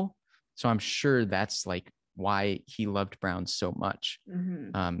meeting people. So I'm sure that's like why he loved Brown so much.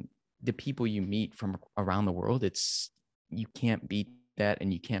 Mm-hmm. The people you meet from around the world, you can't beat that,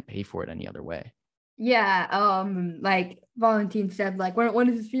 and you can't pay for it any other way. Yeah, like Valentine said, like one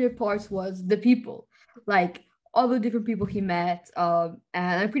of his favorite parts was the people, like all the different people he met. And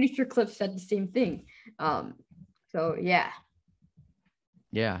I'm pretty sure Cliff said the same thing. Um, so yeah.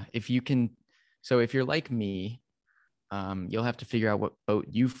 Yeah, if you're like me, you'll have to figure out what boat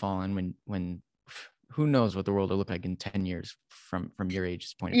you fall in when who knows what the world will look like in 10 years from your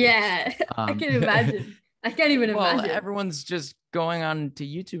age's point of view. Yeah, I Um, can imagine. I can't even well, imagine. everyone's just going on to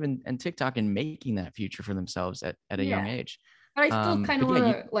YouTube and TikTok and making that future for themselves at a young Yeah, age. but I still kind of But want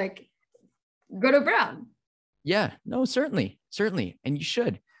yeah, to like go to Brown. yeah, no, certainly, and you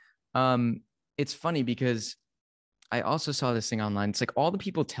should. It's funny because I also saw this thing online. It's like all the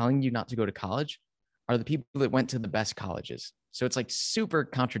people telling you not to go to college are the people that went to the best colleges. So it's like super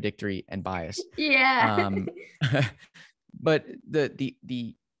contradictory and biased. Yeah. Um, but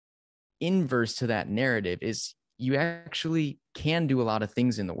the inverse to that narrative is you actually can do a lot of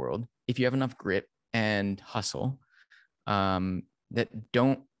things in the world if you have enough grit and hustle, that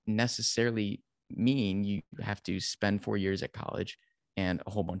don't necessarily mean you have to spend 4 years at college and a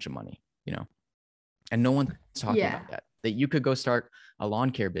whole bunch of money, and no one's talking Yeah, about that you could go start a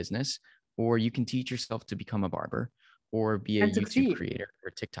lawn care business, or you can teach yourself to become a barber, or be a and YouTube succeed. creator or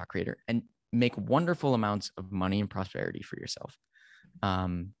TikTok creator, and make wonderful amounts of money and prosperity for yourself.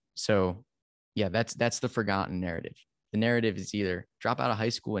 So yeah, that's the forgotten narrative. The narrative is either drop out of high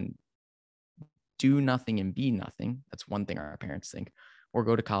school and do nothing and be nothing. That's one thing our parents think, or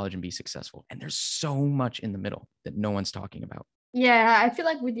go to college and be successful. And there's so much in the middle that no one's talking about. Yeah, I feel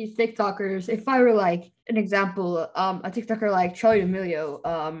like with these TikTokers, if I were like an example, a TikToker like Charlie D'Amelio,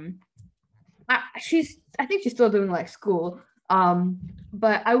 I think she's still doing like school.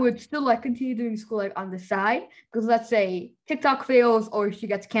 But I would still like continue doing school like on the side because let's say TikTok fails or she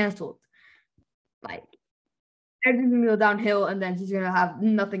gets canceled, like everything's gonna go downhill, and then she's gonna have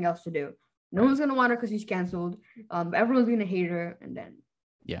nothing else to do. No Right. one's gonna want her because she's canceled. Everyone's gonna hate her, and then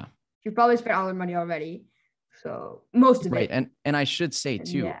Yeah. she probably spent all her money already. So most of Right. it, And I should say and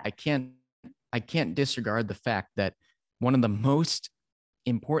too, yeah, I can't disregard the fact that one of the most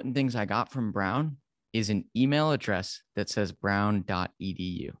important things I got from Brown is an email address that says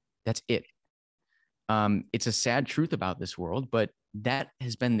brown.edu. That's it. It's a sad truth about this world, but that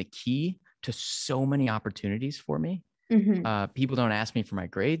has been the key to so many opportunities for me. mm-hmm. People don't ask me for my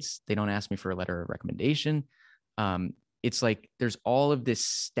grades. They don't ask me for a letter of recommendation. It's like there's all of this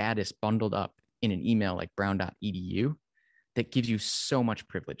status bundled up in an email like brown.edu that gives you so much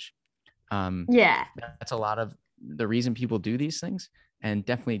privilege. Yeah, That's a lot of the reason people do these things, and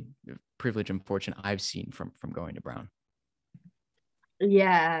definitely privilege and fortune I've seen from going to Brown.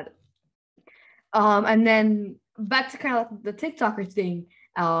 yeah. And then back to kind of like the TikToker thing.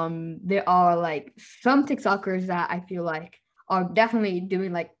 There are like some TikTokers that I feel like are definitely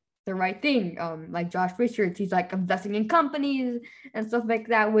doing like the right thing. Like Josh Richards, he's like investing in companies and stuff like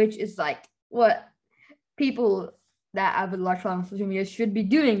that, which is like what people that have a large following on social media should be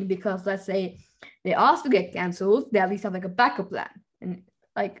doing because let's say they also get canceled, they at least have like a backup plan and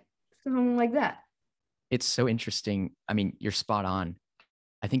like something like that. It's so interesting. I mean, you're spot on.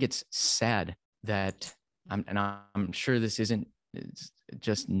 I think it's sad that I'm sure this isn't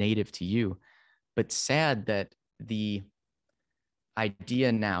just native to you, but sad that the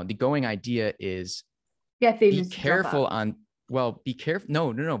the going idea is Get be famous, drop careful out. on, well, be careful.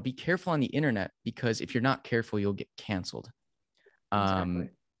 No. Be careful on the internet, because if you're not careful, you'll get canceled. Exactly. Um,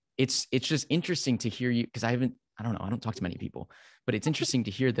 it's just interesting to hear you, because I don't know, I don't talk to many people, but it's interesting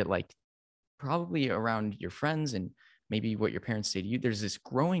to hear that, like, probably around your friends and maybe what your parents say to you, there's this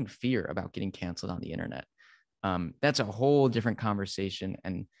growing fear about getting canceled on the internet. That's a whole different conversation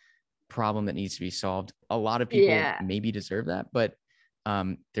and problem that needs to be solved. A lot of people Yeah. maybe deserve that, but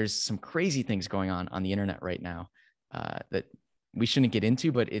there's some crazy things going on the internet right now that we shouldn't get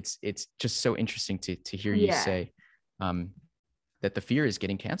into, but it's just so interesting to hear you say that the fear is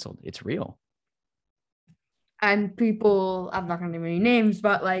getting canceled. It's real. And people, I'm not gonna name any names,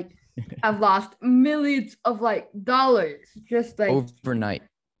 but like have lost millions of like dollars just like overnight.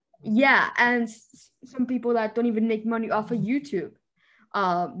 Yeah, and some people that don't even make money off of YouTube,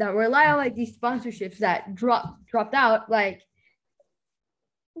 that rely on like these sponsorships that dropped out, like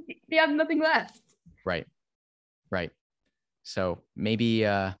they have nothing left. Right. So maybe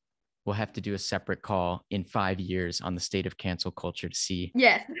we'll have to do a separate call in 5 years on the state of cancel culture to see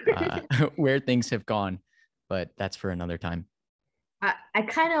where things have gone. But that's for another time. I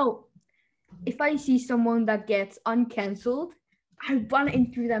kind of, if I see someone that gets uncanceled, I want to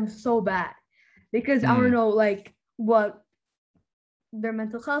interview them so bad because I don't know like what their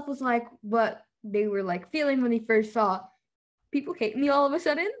mental health was like, what they were like feeling when they first saw people hate me all of a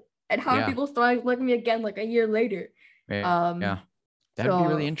sudden, and how people started liking me again like a year later. That'd be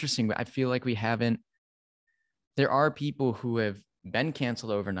really interesting. But I feel like there are people who have been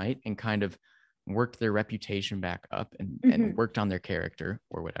canceled overnight and kind of worked their reputation back up and worked on their character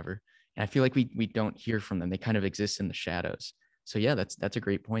or whatever. And I feel like we don't hear from them. They kind of exist in the shadows. So yeah, that's a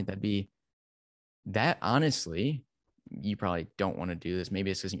great point. That honestly, you probably don't want to do this.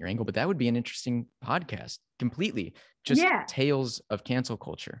 Maybe this isn't your angle, but that would be an interesting podcast completely. Just tales of cancel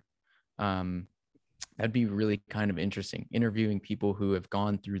culture. That'd be really kind of interesting. Interviewing people who have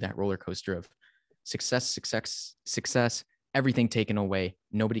gone through that roller coaster of success, everything taken away.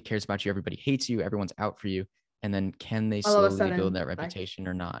 Nobody cares about you. Everybody hates you. Everyone's out for you. And then can they slowly build that reputation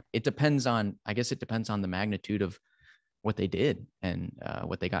or not? It depends on the magnitude of what they did and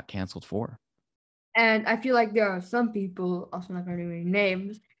what they got canceled for. And I feel like there are some people, also not going to name any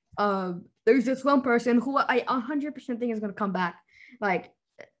names, there's this one person who I 100% think is going to come back. Like,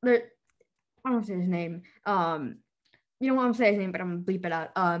 I don't want to say his name. You don't want to say his name, but I'm going to bleep it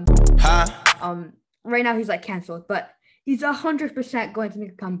out. Right now he's like canceled, but he's 100% going to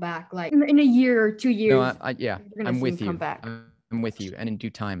make a comeback. Like in a year or 2 years. No, I'm with you. I'm with you, and in due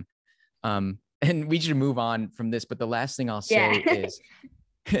time. And we should move on from this. But the last thing I'll say is,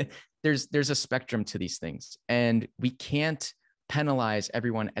 there's a spectrum to these things, and we can't penalize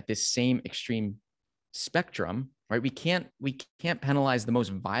everyone at this same extreme spectrum, right? We can't penalize the most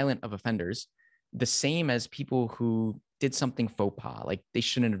violent of offenders the same as people who did something faux pas. Like they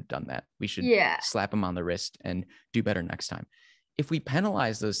shouldn't have done that. We should slap them on the wrist and do better next time. If we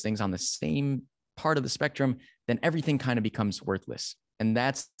penalize those things on the same part of the spectrum, then everything kind of becomes worthless. And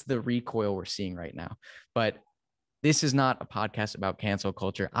that's the recoil we're seeing right now. But this is not a podcast about cancel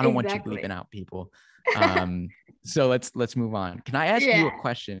culture. I don't want you bleeping out people. So let's move on. Can I ask you a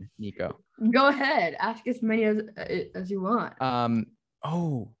question, Nico? Go ahead. Ask as many as you want.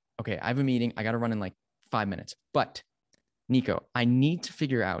 Okay. I have a meeting. I got to run in like 5 minutes. But Nico, I need to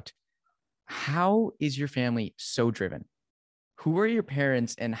figure out, how is your family so driven? Who are your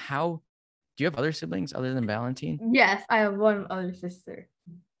parents, and do you have other siblings other than Valentine? Yes, I have one other sister.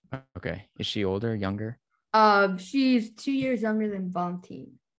 Okay. Is she older, younger? She's 2 years younger than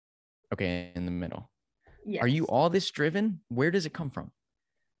Valentine. Okay, in the middle. Yes. Are you all this driven? Where does it come from?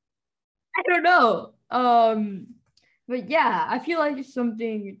 I don't know. But yeah, I feel like it's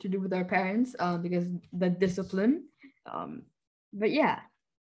something to do with our parents, because the discipline. But yeah.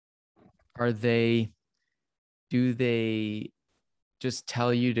 Do they just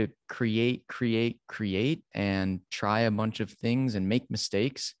tell you to create and try a bunch of things and make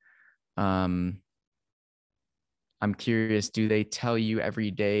mistakes? I'm curious, do they tell you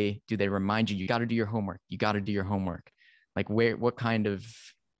every day, do they remind you got to do your homework? You got to do your homework. Like what kind of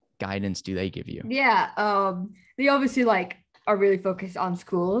guidance do they give you? Yeah. They obviously like are really focused on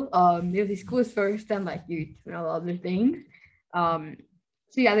school. Usually school is first, then like you know other things. So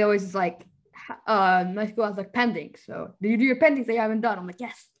yeah, they always just like, my school has like pending. So do you do your pendings that you haven't done? I'm like,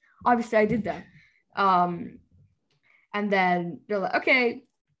 yes, obviously I did them. And then they're like, okay,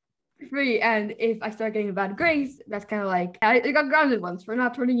 free. And if I start getting bad grades, that's kind of like, I got grounded once for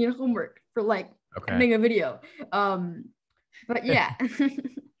not turning in homework for like ending a video. But yeah.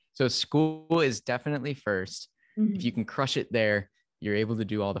 So school is definitely first. If you can crush it there, you're able to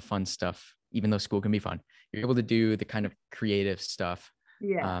do all the fun stuff, even though school can be fun. You're able to do the kind of creative stuff.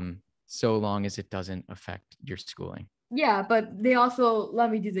 Yeah. So long as it doesn't affect your schooling. Yeah, but they also let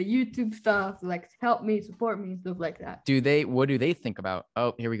me do the YouTube stuff, like help me, support me, and stuff like that. What do they think about?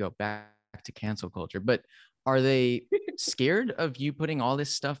 Oh, here we go, back to cancel culture. But are they scared of you putting all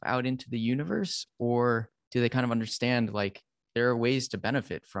this stuff out into the universe, or do they kind of understand like there are ways to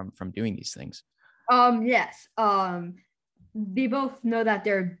benefit from doing these things? Yes. they both know that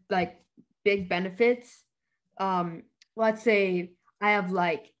they're like big benefits. Let's say I have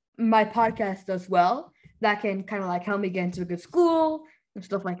like my podcast as well that can kind of like help me get into a good school and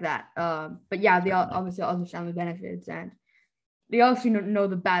stuff like that. But yeah, they all Certainly. obviously understand the benefits, and they also know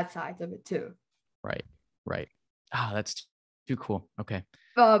the bad sides of it too. Right. Right. Ah, that's too cool. Okay.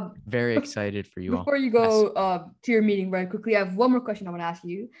 Um, Very excited for you all. Before you Yes, go to your meeting very quickly, I have one more question I want to ask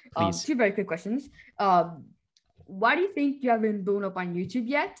you. please. Two very quick questions. Why do you think you haven't blown up on YouTube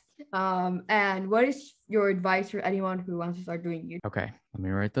yet? And what is your advice for anyone who wants to start doing YouTube? Okay. Let me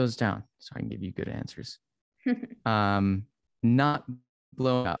write those down so I can give you good answers. Not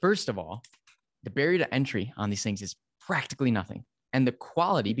blowing up. First of all, the barrier to entry on these things is practically nothing. And the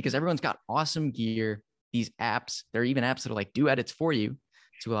quality, because everyone's got awesome gear, these apps, there are even apps that'll like do edits for you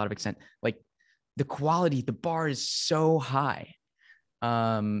to a lot of extent. Like the quality, the bar is so high.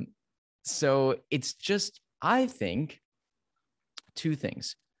 So it's just, I think, two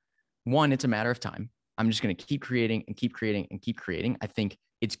things. One, it's a matter of time. I'm just going to keep creating and keep creating and keep creating. I think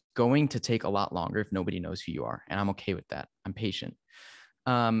it's going to take a lot longer if nobody knows who you are. And I'm okay with that. I'm patient.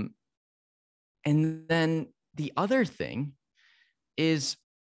 And then the other thing is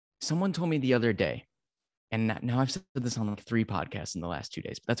someone told me the other day, and now I've said this on like 3 podcasts in the last 2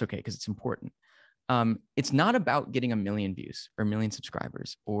 days, but that's okay because it's important. It's not about getting 1 million views or 1 million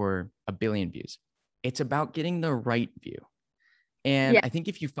subscribers or 1 billion views. It's about getting the right view. And Yeah, I think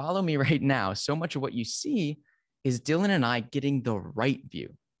if you follow me right now, so much of what you see is Dylan and I getting the right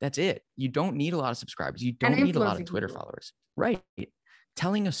view. That's it. You don't need a lot of subscribers. You and don't need a lot of influencing Twitter people. followers, right?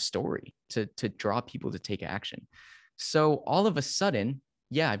 Telling a story to draw people to take action. So all of a sudden,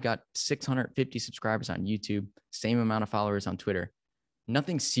 yeah, I've got 650 subscribers on YouTube, same amount of followers on Twitter.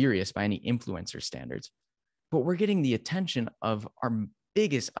 Nothing serious by any influencer standards, but we're getting the attention of our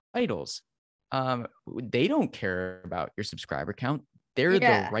biggest idols. They don't care about your subscriber count. They're the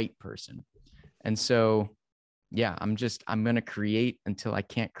Yeah, right person. And so, yeah, I'm going to create until I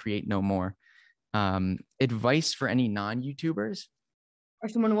can't create no more. Advice for any non-YouTubers. or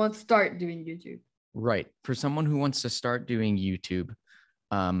someone who wants to start doing YouTube. Right. For someone who wants to start doing YouTube,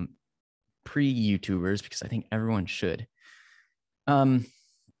 pre-YouTubers, because I think everyone should. Same.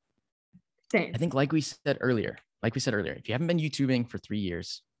 I think like we said earlier, if you haven't been YouTubing for 3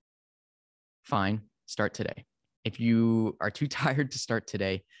 years, fine, start today. If you are too tired to start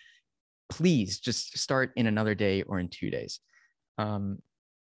today, please just start in another day or in 2 days.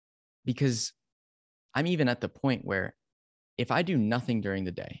 Because I'm even at the point where if I do nothing during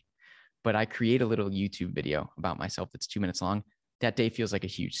the day, but I create a little YouTube video about myself that's 2 minutes long, that day feels like a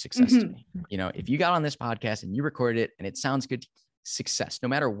huge success to me. You know, if you got on this podcast and you recorded it and it sounds good, success, no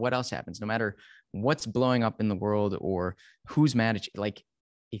matter what else happens, no matter what's blowing up in the world or who's mad at you, like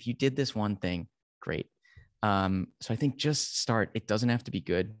if you did this one thing, great. So I think just start. It doesn't have to be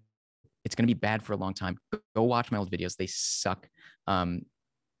good. It's going to be bad for a long time. Go watch my old videos. They suck.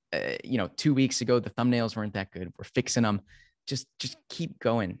 2 weeks ago, the thumbnails weren't that good. We're fixing them. Just keep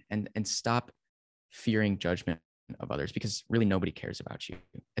going and stop fearing judgment of others, because really nobody cares about you.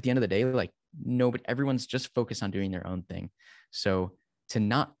 At the end of the day, like everyone's just focused on doing their own thing. So to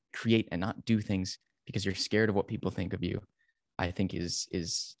not create and not do things because you're scared of what people think of you, I think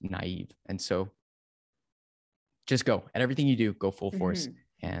is naive. And so just go at everything you do, go full force,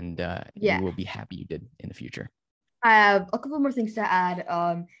 and you Yeah. will be happy you did in the future. I have a couple more things to add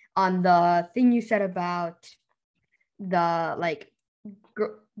on the thing you said about the like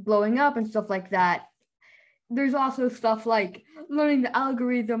blowing up and stuff like that. There's also stuff like learning the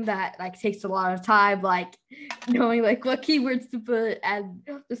algorithm that like takes a lot of time, like knowing like what keywords to put and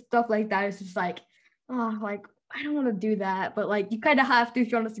just stuff like that. It's just like, oh, like I don't want to do that, but like you kind of have to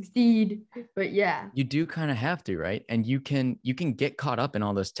if you want to succeed. But yeah, You do kind of have to, right? And you can get caught up in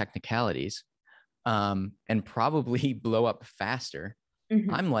all those technicalities, and probably blow up faster.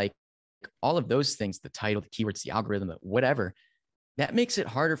 I'm like, all of those things, the title, the keywords, the algorithm, whatever, that makes it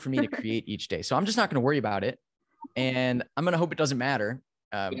harder for me to create each day. So I'm just not going to worry about it. And I'm going to hope it doesn't matter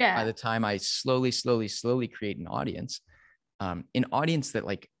by yeah, the time I slowly create an audience that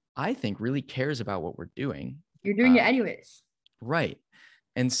like, I think really cares about what we're doing. you're doing it anyways. Right.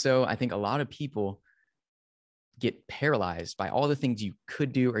 And so I think a lot of people get paralyzed by all the things you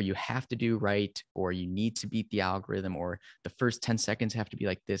could do or you have to do right, or you need to beat the algorithm, or the first 10 seconds have to be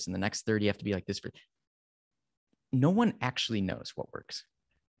like this and the next 30 have to be like this. No one actually knows what works.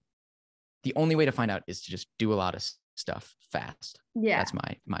 The only way to find out is to just do a lot of stuff fast. Yeah, That's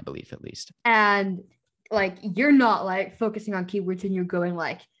my belief, at least. and like you're not like focusing on keywords and you're going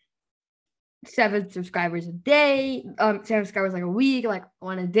like 7 subscribers a day, 7 subscribers like a week, like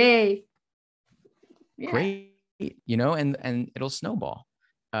 1 a day. Yeah. Great. and it'll snowball.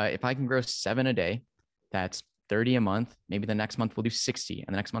 If I can grow 7 a day, that's 30 a month. Maybe the next month we'll do 60,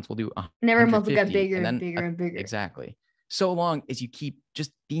 and the next month we'll do And every month will get 150, bigger and then and bigger and bigger. exactly. So long as you keep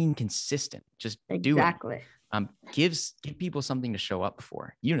just being consistent, just doing. Exactly. Give people something to show up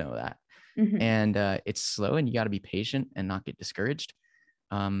for. You know that. Mhm. And it's slow, and you got to be patient and not get discouraged.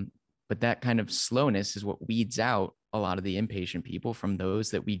 But that kind of slowness is what weeds out a lot of the impatient people from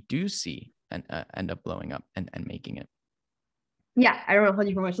those that we do see and end up blowing up and making it. Yeah, I don't want to hold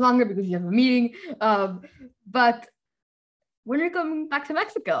you for much longer because you have a meeting. But when are you coming back to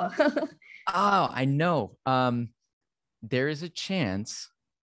Mexico? Oh, I know. There is a chance.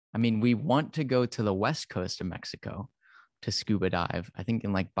 I mean, we want to go to the west coast of Mexico to scuba dive. I think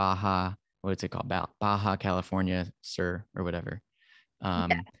in like Baja, what's it called? Baja California Sur or whatever.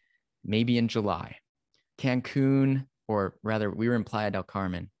 Maybe in July. Cancun, or rather, we were in Playa del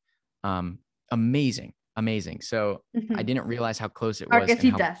Carmen. Amazing. So I didn't realize how close it was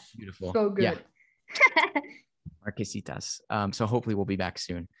and how beautiful. So good. Yeah. Marquesitas. So hopefully we'll be back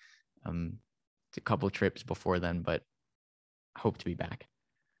soon. It's a couple of trips before then, but I hope to be back.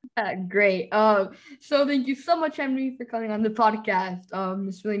 Great. So thank you so much, Henry, for coming on the podcast.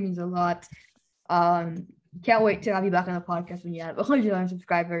 This really means a lot. Can't wait to have you back on the podcast when you have 100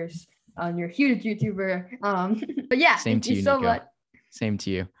 subscribers. You're a huge YouTuber. But yeah, Same thank to you so Nico. much. Same to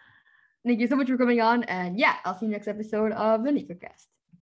you. Thank you so much for coming on. And yeah, I'll see you next episode of the Nicocast.